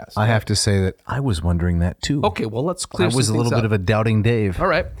podcast? I have to say that I was wondering that too. Okay, well, let's clear some I was a little bit of a doubting Dave. All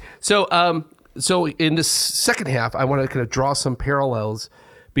right. So in this second half, I want to kind of draw some parallels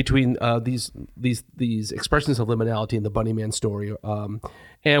between these expressions of liminality in the Bunnyman story,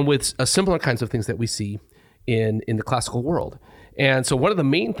 and with similar kinds of things that we see in the classical world. And so one of the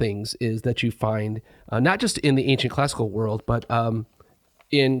main things is that you find, not just in the ancient classical world, but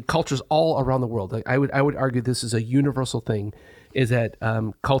in cultures all around the world. Like I would argue this is a universal thing, is that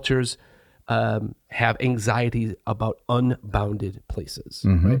cultures have anxiety about unbounded places.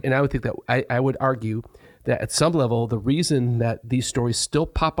 Right? And I would think that I would argue that at some level, the reason that these stories still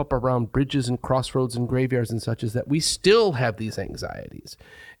pop up around bridges and crossroads and graveyards and such is that we still have these anxieties.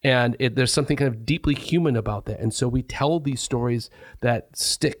 And there's something kind of deeply human about that. And so we tell these stories that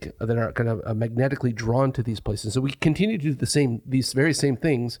stick, that are kind of magnetically drawn to these places. So we continue to do these very same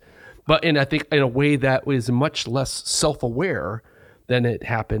things, but I think in a way that is much less self-aware than it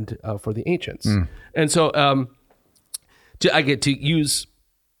happened for the ancients. And so I get to use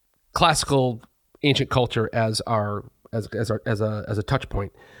classical ancient culture as a touch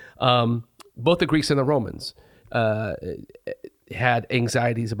point. Both the Greeks and the Romans had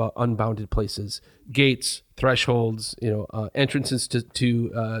anxieties about unbounded places, gates, thresholds, entrances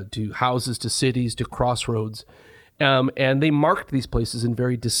to houses, to cities, to crossroads, and they marked these places in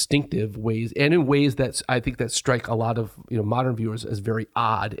very distinctive ways, and in ways that I think that strike a lot of modern viewers as very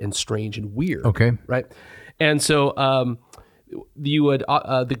odd and strange and weird. Okay, right, and so.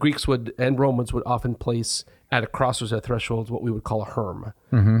 The Greeks and Romans would often place at a crossroads, at thresholds, what we would call a herm.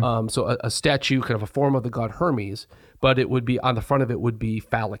 So a statue, kind of a form of the god Hermes, but it would be on the front of it would be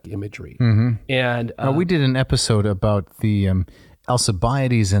phallic imagery. And we did an episode about the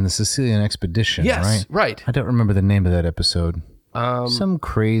Alcibiades and the Sicilian expedition. Yes, right. I don't remember the name of that episode. Some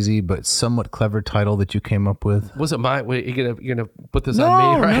crazy but somewhat clever title that you came up with. Was it mine? Wait, you're gonna put this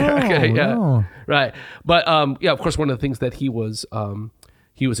on me, right? Okay, yeah, no. Right. But of course, one of the things that he was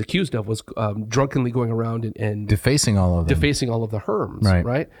accused of was drunkenly going around and defacing all of them, defacing all of the herms,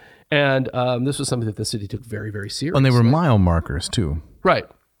 right? And this was something that the city took very, very seriously. And they were mile markers too. Right.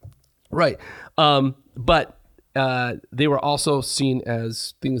 But they were also seen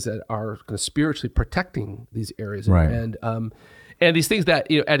as things that are kind of spiritually protecting these areas, and these things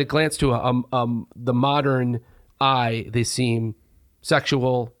that at a glance to the modern eye, they seem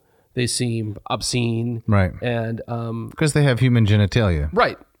sexual, they seem obscene, and because they have human genitalia,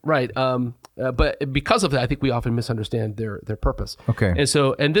 right. But because of that, I think we often misunderstand their purpose. Okay,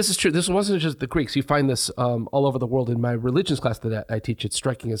 and this is true. This wasn't just the Greeks. You find this all over the world. In my religions class that I teach, it's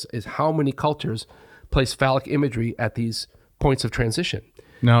striking is how many cultures place phallic imagery at these points of transition.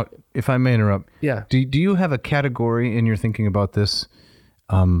 Now, if I may interrupt, do you have a category in your thinking about this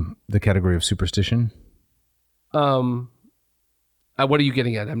the category of superstition? What are you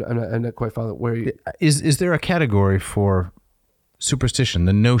getting at? I'm not quite following where you... Is there a category for superstition?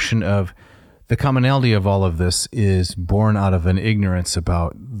 The notion of the commonality of all of this is born out of an ignorance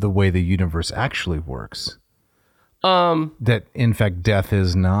about the way the universe actually works. That in fact death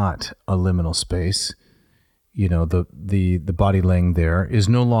is not a liminal space. You know, the body laying there is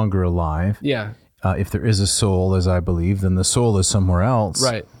no longer alive. Yeah. If there is a soul, as I believe, then the soul is somewhere else.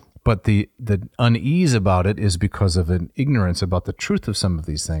 Right. But the unease about it is because of an ignorance about the truth of some of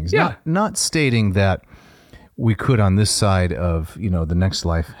these things. Yeah. Not stating that we could, on this side of, you know, the next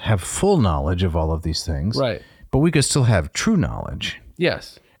life, have full knowledge of all of these things. Right. But we could still have true knowledge.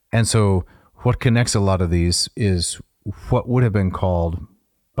 Yes. And so what connects a lot of these is what would have been called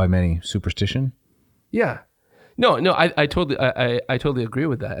by many superstition. Yeah. No, I totally agree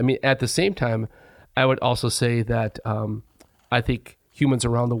with that. I mean, at the same time, I would also say that I think humans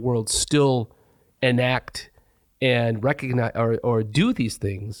around the world still enact and recognize or do these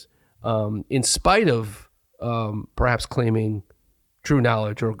things in spite of perhaps claiming true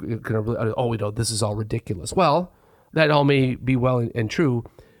knowledge or kind of, oh, we know this is all ridiculous. Well, that all may be well and true,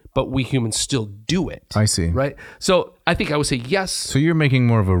 but we humans still do it. I see. Right? So I think I would say yes. So you're making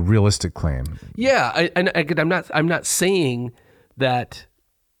more of a realistic claim. Yeah, and again, I'm not saying that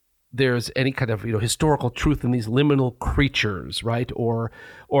there's any kind of, you know, historical truth in these liminal creatures, right? Or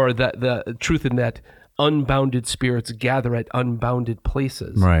the truth in that unbounded spirits gather at unbounded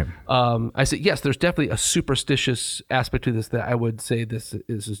places. Right. I say yes. There's definitely a superstitious aspect to this that I would say this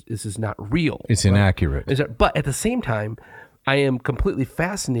is not real. It's inaccurate. But at the same time, I am completely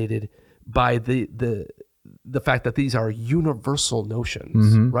fascinated by the fact that these are universal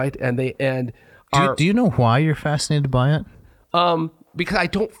notions, right? And do you know why you're fascinated by it? Because I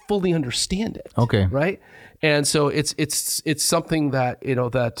don't fully understand it. Okay. Right. And so it's something that, you know,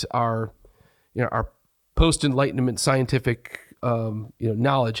 that our post-Enlightenment scientific,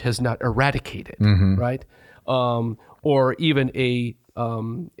 knowledge has not eradicated. Right. Or even a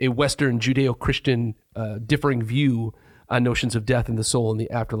Western Judeo-Christian differing view on notions of death and the soul and the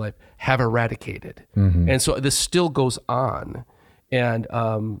afterlife have eradicated. And so this still goes on. And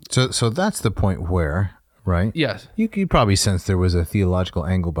so that's the point where, right? Yes. You probably sense there was a theological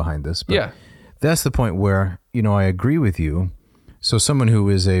angle behind this. But yeah. That's the point where, you know, I agree with you. So someone who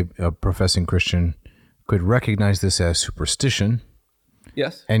is a professing Christian could recognize this as superstition.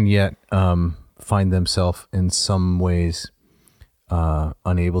 Yes. And yet find themselves in some ways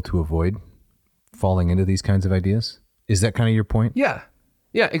unable to avoid falling into these kinds of ideas. Is that kind of your point? Yeah.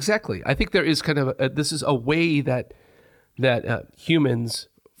 Yeah, exactly. I think there is kind of this is a way that humans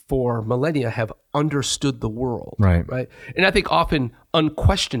for millennia have understood the world. Right. Right. And I think often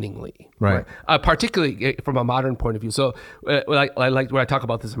unquestioningly. Right. Particularly from a modern point of view. So when I talk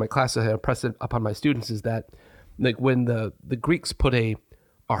about this in my class, I impress it upon my students is that like when the Greeks put a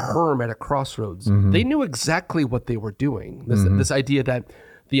herm at a crossroads, they knew exactly what they were doing. This idea that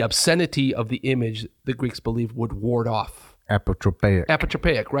the obscenity of the image, the Greeks believed, would ward off.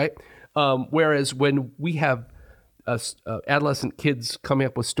 Apotropaic, right? Whereas when we have adolescent kids coming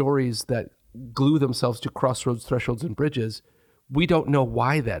up with stories that glue themselves to crossroads, thresholds, and bridges, we don't know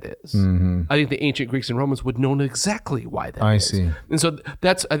why that is. I think the ancient Greeks and Romans would know exactly why that is. I see. And so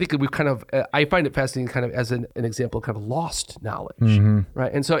I think that we've kind of, I find it fascinating kind of as an example of kind of lost knowledge,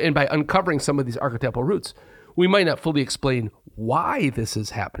 right? And so, and by uncovering some of these archetypal roots, we might not fully explain why this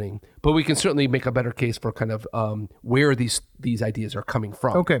is happening, but we can certainly make a better case for kind of where these ideas are coming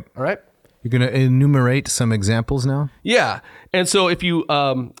from. Okay. All right. You're going to enumerate some examples now? Yeah. And so if you,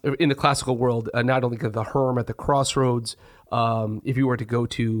 in the classical world, not only the herm at the crossroads, if you were to go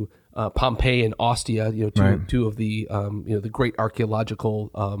to Pompeii and Ostia, two of the, the great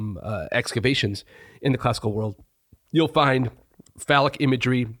archaeological excavations in the classical world, you'll find phallic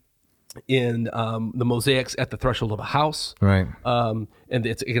imagery in the mosaics at the threshold of a house, right? And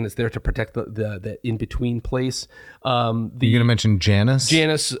it's there to protect the in between place. You're going to mention Janus.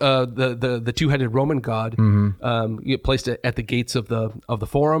 Janus, the two-headed Roman god, placed at the gates of the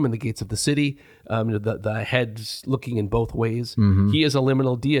forum and the gates of the city. The heads looking in both ways. He is a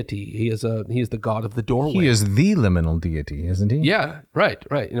liminal deity. He is the god of the doorway. He is the liminal deity, isn't he? Yeah, right.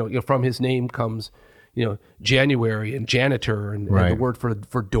 From his name comes, January and janitor and the word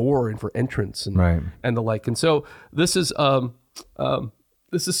for door and for entrance and the like. And so this is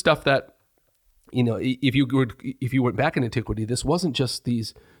stuff that, if you went back in antiquity, this wasn't just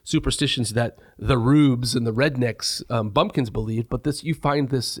these superstitions that the rubes and the rednecks, bumpkins believed, but you find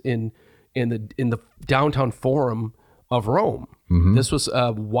this in the downtown forum of Rome. This was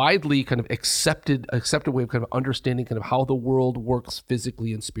a widely kind of accepted way of kind of understanding kind of how the world works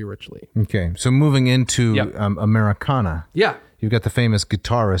physically and spiritually. Okay, so moving into Americana. Yeah. You've got the famous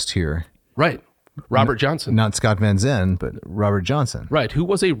guitarist here. Right. Robert Johnson. Not Scott Van Zandt, but Robert Johnson. Right, who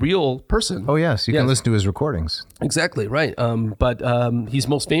was a real person. Oh, yes. You can listen to his recordings. Exactly, right. But he's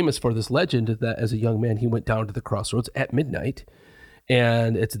most famous for this legend that as a young man, he went down to the crossroads at midnight,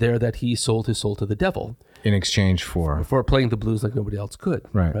 and it's there that he sold his soul to the devil. In exchange for playing the blues like nobody else could.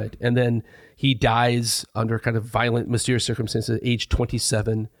 Right. And then he dies under kind of violent, mysterious circumstances at age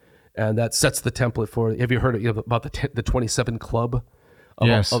 27, and that sets the template for, have you heard about the 27 Club?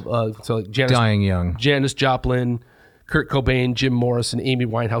 Yes. So like dying young. Janis Joplin, Kurt Cobain, Jim Morrison, Amy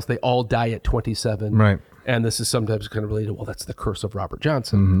Winehouse, they all die at 27. Right. And this is sometimes kind of related, well, that's the curse of Robert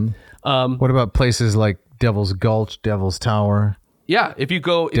Johnson. What about places like Devil's Gulch, Devil's Tower? Yeah, if you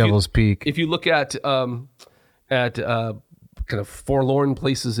go... Devil's Peak. If you look at kind of forlorn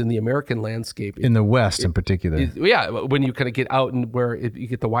places in the American landscape. In the West in particular. When you kind of get out and where you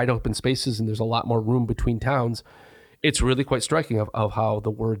get the wide open spaces and there's a lot more room between towns, it's really quite striking of how the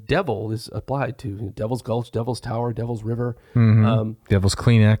word devil is applied to Devil's Gulch, Devil's Tower, Devil's River. Devil's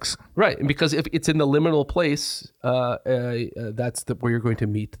Kleenex. Right, and because if it's in the liminal place, that's where you're going to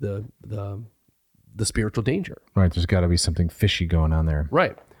meet the spiritual danger. Right, there's got to be something fishy going on there.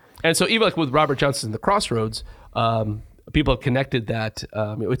 Right. And so even like with Robert Johnson and the Crossroads, people have connected that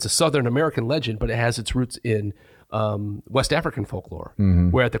it's a Southern American legend, but it has its roots in West African folklore,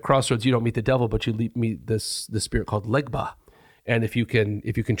 where at the crossroads you don't meet the devil, but you meet the spirit called Legba. And if you can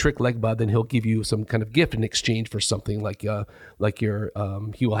trick Legba, then he'll give you some kind of gift in exchange for something like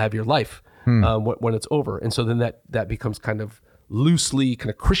he will have your life when it's over. And so then that becomes kind of loosely kind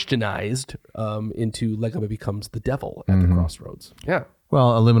of Christianized into Legba becomes the devil at the crossroads. Yeah.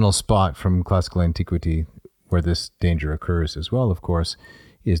 Well, a liminal spot from classical antiquity where this danger occurs as well, of course,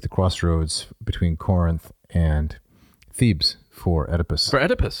 is the crossroads between Corinth and Thebes for Oedipus. For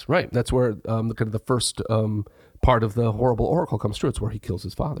Oedipus, right. That's where kind of the first part of the horrible oracle comes true. It's where he kills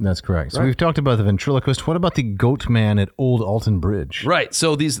his father. That's correct. So we've talked about the ventriloquist. What about the goat man at Old Alton Bridge? Right.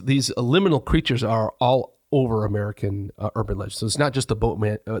 So these liminal creatures are all over American urban legends. So it's not just the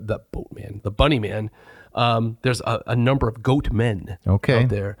Bunnyman. There's a number of goat men out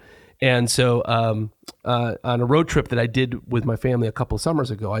there. And so on a road trip that I did with my family a couple of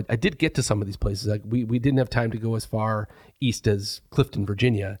summers ago, I did get to some of these places. Like we didn't have time to go as far east as Clifton,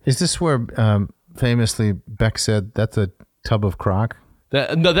 Virginia. Is this where famously Beck said that's a tub of crock?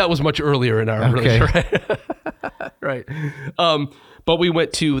 That was much earlier in our relationship. Right. But we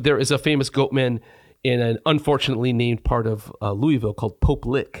went to, there is a famous goatman in an unfortunately named part of Louisville called Pope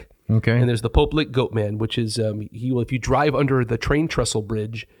Lick. Okay. And there's the Pope Lick goatman, which is, if you drive under the train trestle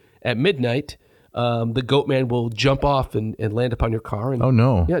bridge at midnight, the goatman will jump off and land upon your car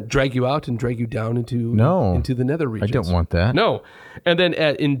and drag you out and drag you down into the nether regions. I don't want that. No. And then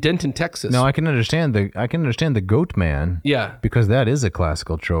in Denton, Texas. No, I can understand the goatman. Yeah. Because that is a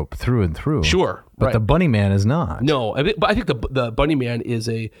classical trope through and through. Sure. But the Bunnyman is not. No, but I think the Bunnyman is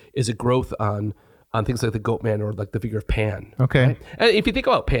a growth on things like the goatman or like the figure of Pan. Okay. Right? And if you think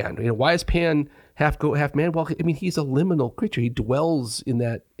about Pan, why is Pan half goat, half man? Well, I mean, he's a liminal creature. He dwells in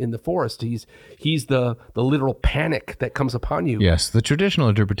the forest. He's the literal panic that comes upon you. Yes, the traditional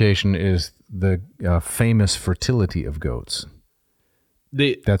interpretation is the famous fertility of goats.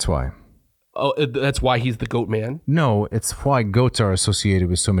 That's why. Oh, that's why he's the goat man? No, it's why goats are associated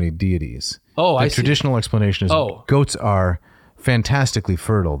with so many deities. Oh, I see. The traditional explanation is goats are fantastically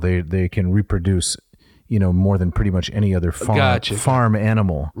fertile. They can reproduce, more than pretty much any other farm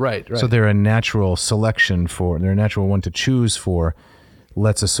animal. Right. So they're a natural selection they're a natural one to choose for.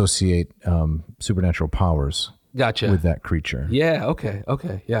 Let's associate supernatural powers. With that creature. Yeah. Okay.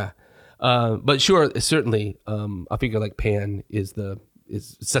 Yeah. But sure, certainly, I figure like Pan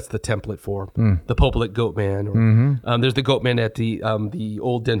sets the template for the Pope Lick goatman. Or there's the goatman at the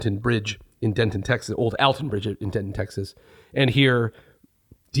old Denton Bridge in Denton, Texas, Old Alton Bridge in Denton, Texas. And here,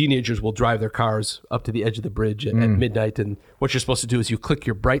 teenagers will drive their cars up to the edge of the bridge at midnight, and what you're supposed to do is you click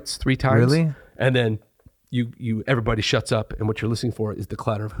your brights 3 times. Really? And then everybody shuts up, and what you're listening for is the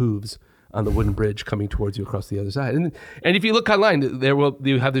clatter of hooves on the wooden bridge coming towards you across the other side. And if you look online,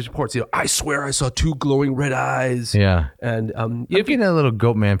 you have these reports. I swear I saw 2 glowing red eyes. Yeah. And I'm getting a little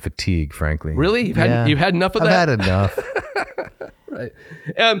goatman fatigue, frankly. Really? You've had enough of that? I've had enough. Right.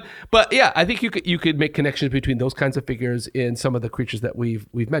 But yeah, I think you could make connections between those kinds of figures and some of the creatures that we've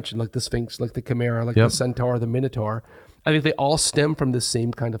mentioned, like the Sphinx, like the Chimera, like the Centaur, the Minotaur. I think they all stem from the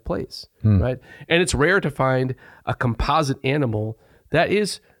same kind of place, right? And it's rare to find a composite animal that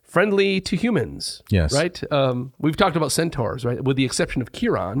is friendly to humans. Yes. Right? We've talked about centaurs, right? With the exception of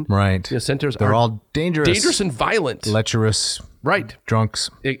Chiron. Right. Centaurs They're are all dangerous. dangerous and violent. Lecherous. Right. Drunks.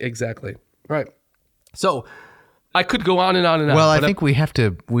 Exactly. Right. So I could go on and on and on. Well, I think we have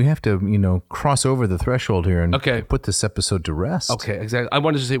to, cross over the threshold here and Okay. put this episode to rest. Okay, exactly. I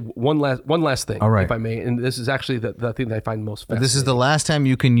wanted to say one last thing, All right. if I may, and this is actually the thing that I find most fascinating. This is the last time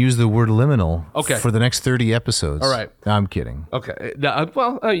you can use the word liminal Okay. for the next 30 episodes. All right. I'm kidding. Okay.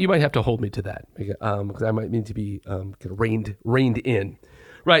 You might have to hold me to that because I might need to be kind of reined in.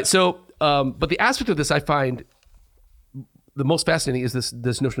 Right. So, but the aspect of this I find the most fascinating is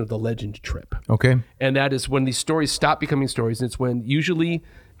this notion of the legend trip. Okay. And that is when these stories stop becoming stories. And it's when usually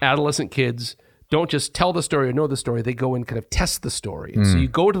adolescent kids don't just tell the story or know the story. They go and kind of test the story. And so you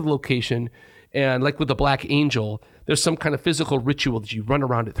go to the location, and like with the Black Angel, there's some kind of physical ritual that you run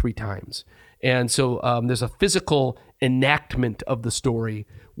around it 3 times. And so there's a physical enactment of the story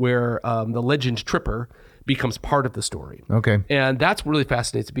where the legend tripper becomes part of the story. Okay. And that's really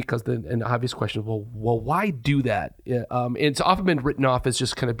fascinating because an obvious question is, well, why do that? It's often been written off as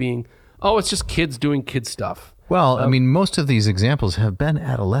just kind of being, it's just kids doing kid stuff. Well, I mean, most of these examples have been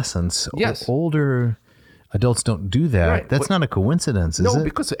adolescents. Yes. Older adults don't do that. Right. That's not a coincidence, is No, it?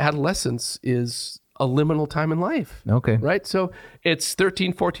 because adolescence is a liminal time in life. Okay. Right? So it's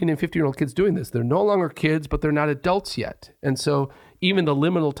 13, 14, and 15-year-old kids doing this. They're no longer kids, but they're not adults yet. And so even the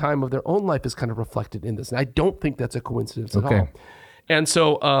liminal time of their own life is kind of reflected in this. And I don't think that's a coincidence at all. And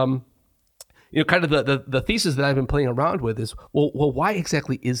so, kind of the thesis that I've been playing around with is, well, why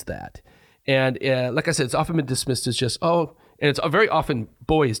exactly is that? And like I said, it's often been dismissed as just, and it's very often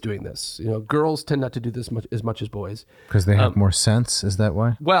boys doing this. Girls tend not to do this as much as boys Because they have more sense. Is that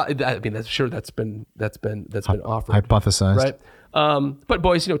why? Well, I mean, that's been offered, Hypothesized. right? But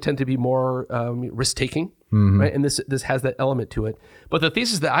boys, tend to be more risk taking, right? And this has that element to it. But the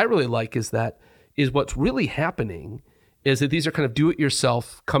thesis that I really like is what's really happening is that these are kind of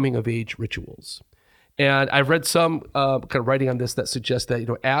do-it-yourself coming-of-age rituals. And I've read some kind of writing on this that suggests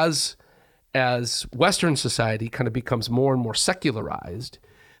that as Western society kind of becomes more and more secularized,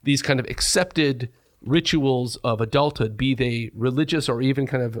 these kind of accepted rituals of adulthood, be they religious or even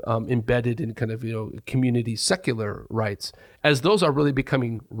kind of embedded in kind of community secular rites, as those are really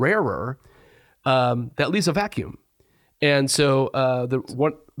becoming rarer, that leaves a vacuum. And so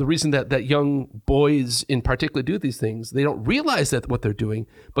the reason that young boys in particular do these things, they don't realize that what they're doing,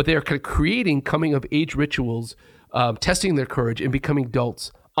 but they are kind of creating coming of age rituals, testing their courage and becoming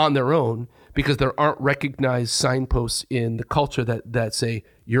adults on their own, because there aren't recognized signposts in the culture that say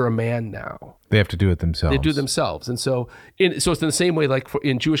you're a man now. They have to do it themselves. They do themselves. And so it's in the same way, like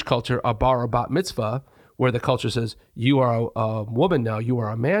in Jewish culture, a bar or bat mitzvah, where the culture says you are a woman now, you are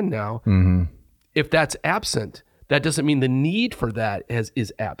a man now. Mm-hmm. If that's absent, that doesn't mean the need for that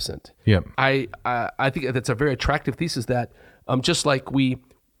is absent. Yep. I think that's a very attractive thesis that just like we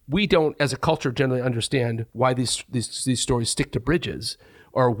don't as a culture generally understand why these stories stick to bridges,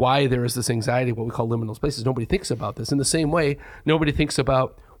 or why there is this anxiety, what we call liminal spaces. Nobody thinks about this. In the same way, nobody thinks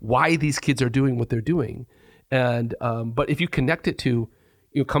about why these kids are doing what they're doing. And but if you connect it to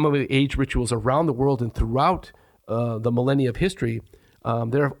come-of-age rituals around the world and throughout the millennia of history,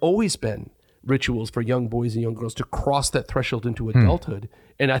 there have always been rituals for young boys and young girls to cross that threshold into adulthood.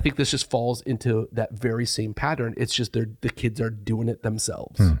 And I think this just falls into that very same pattern. It's just the kids are doing it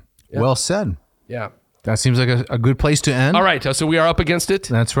themselves. Yeah. Well said. Yeah. That seems like a good place to end. All right. So we are up against it.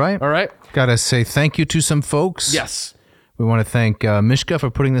 That's right. All right. Got to say thank you to some folks. Yes. We want to thank Mishka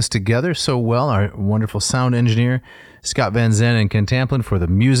for putting this together so well, our wonderful sound engineer, Scott Van Zen and Ken Tamplin for the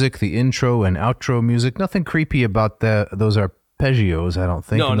music, the intro and outro music. Nothing creepy about those arpeggios, I don't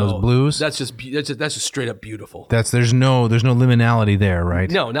think, those blues. That's just straight up beautiful. There's no liminality there, right?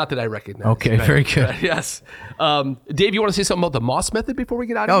 No, not that I recognize. Okay, right? very good. Yes. Dave, you want to say something about the Moss method before we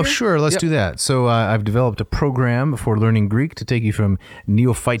get out of here? Oh, sure. Let's do that. So I've developed a program for learning Greek to take you from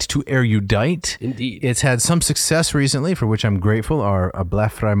neophyte to erudite. Indeed. It's had some success recently, for which I'm grateful. Our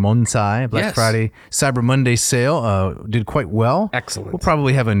Black Friday Cyber Monday sale did quite well. Excellent. We'll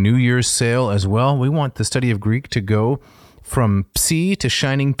probably have a New Year's sale as well. We want the study of Greek to go from psi to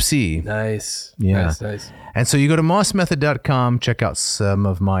shining psi. Nice. Yeah. Nice. And so you go to mossmethod.com, check out some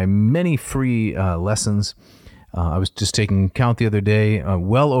of my many free lessons. I was just taking count the other day,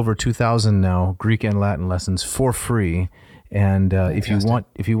 well over 2,000 now, Greek and Latin lessons for free. And if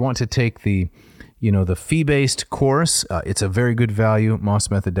you want to take the fee-based course, it's a very good value,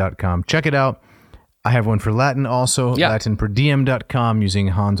 mossmethod.com. Check it out. I have one for Latin also, latinperdiem.com, using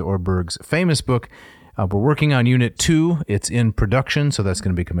Hans Orberg's famous book. We're working on Unit 2. It's in production, so that's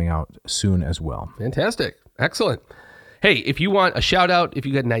going to be coming out soon as well. Fantastic. Excellent. Hey, if you want a shout out, if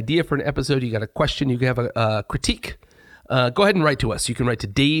you got an idea for an episode, you got a question, you have a critique, go ahead and write to us. You can write to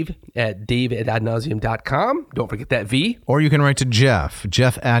dave@adnauseam.com. Don't forget that V. Or you can write to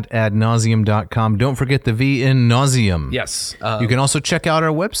jeff@adnauseam.com. Don't forget the V in nauseum. Yes. You can also check out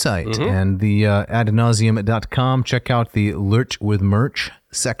our website and the adnauseam.com. Check out the Lurch with Merch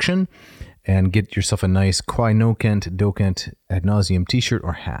section and get yourself a nice Quai Nocent Docent Ad Nauseam t-shirt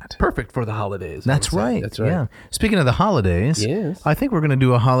or hat. Perfect for the holidays. That's right. That's right. Yeah. Speaking of the holidays, Yes. I think we're going to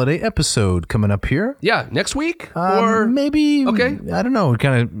do a holiday episode coming up here. Yeah, next week? Or maybe, Okay. I don't know,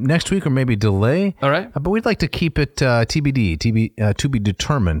 kind of next week or maybe delay. All right. But we'd like to keep it TBD, to be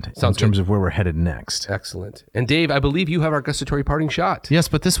determined Sounds in terms of where we're headed next. Excellent. And Dave, I believe you have our gustatory parting shot. Yes,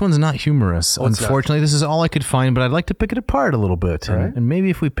 but this one's not humorous. it's Unfortunately, this is all I could find, but I'd like to pick it apart a little bit. And maybe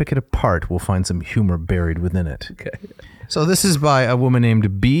if we pick it apart, we'll find some humor buried within it. Okay. So this is by a woman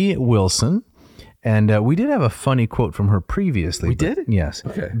named B. Wilson. And we did have a funny quote from her previously. We did? Yes.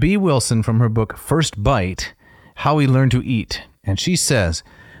 Okay. B. Wilson from her book First Bite, How We Learn to Eat. And she says,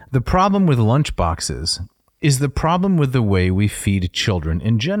 the problem with lunchboxes is the problem with the way we feed children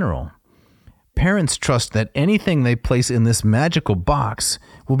in general. Parents trust that anything they place in this magical box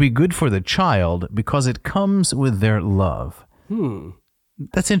will be good for the child because it comes with their love.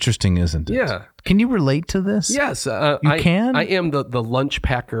 That's interesting, isn't it? Yeah. Can you relate to this? Yes. You can? I am the lunch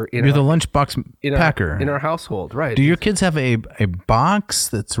packer in You're our, the lunchbox packer. in our household, right. Do your kids have a box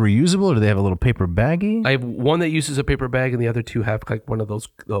that's reusable, or do they have a little paper baggie? I have one that uses a paper bag, and the other two have like one of those,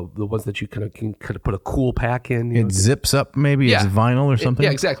 the ones that you can put a cool pack in. It zips up, maybe? Yeah. It's vinyl or something? Yeah,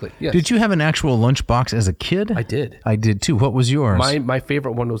 exactly. Yes. Did you have an actual lunchbox as a kid? I did. I did too. What was yours? My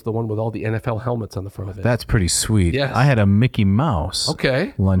favorite one was the one with all the NFL helmets on the front of it. That's pretty sweet. Yes. I had a Mickey Mouse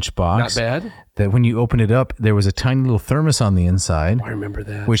Okay. lunchbox. Not bad. That when you open it up, there was a tiny little thermos on the inside, I remember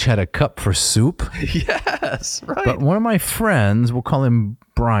that. which had a cup for soup. Yes, right. But one of my friends, we'll call him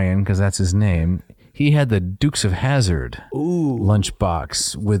Brian because that's his name, he had the Dukes of Hazzard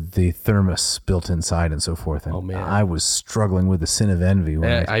lunchbox with the thermos built inside and so forth. And man. I was struggling with the sin of envy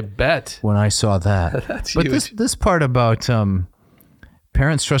when I bet. when I saw that. That's but huge. this part about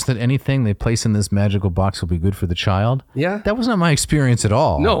parents trust that anything they place in this magical box will be good for the child. Yeah. That was not my experience at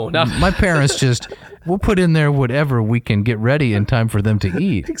all. No, not- My parents just, we'll put in there whatever we can get ready in time for them to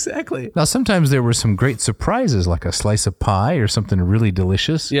eat. Exactly. Now, sometimes there were some great surprises, like a slice of pie or something really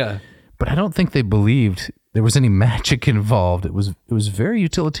delicious. Yeah. But I don't think they believed there was any magic involved. It was very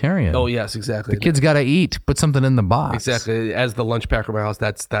utilitarian. Oh, yes, exactly. Kids got to eat. Put something in the box. Exactly. As the lunch packer in my house,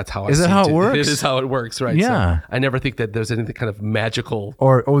 that's how I Is that see how it it. works? It is how it works, right? Yeah. So I never think that there's anything kind of magical.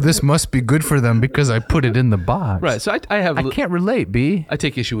 Or, oh, this must be good for them because I put it in the box. Right. So I can't relate, B. I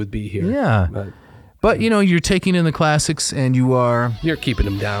take issue with B here. Yeah. But, you're taking in the classics and you are... You're keeping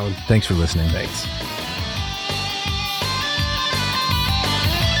them down. Thanks for listening. Thanks.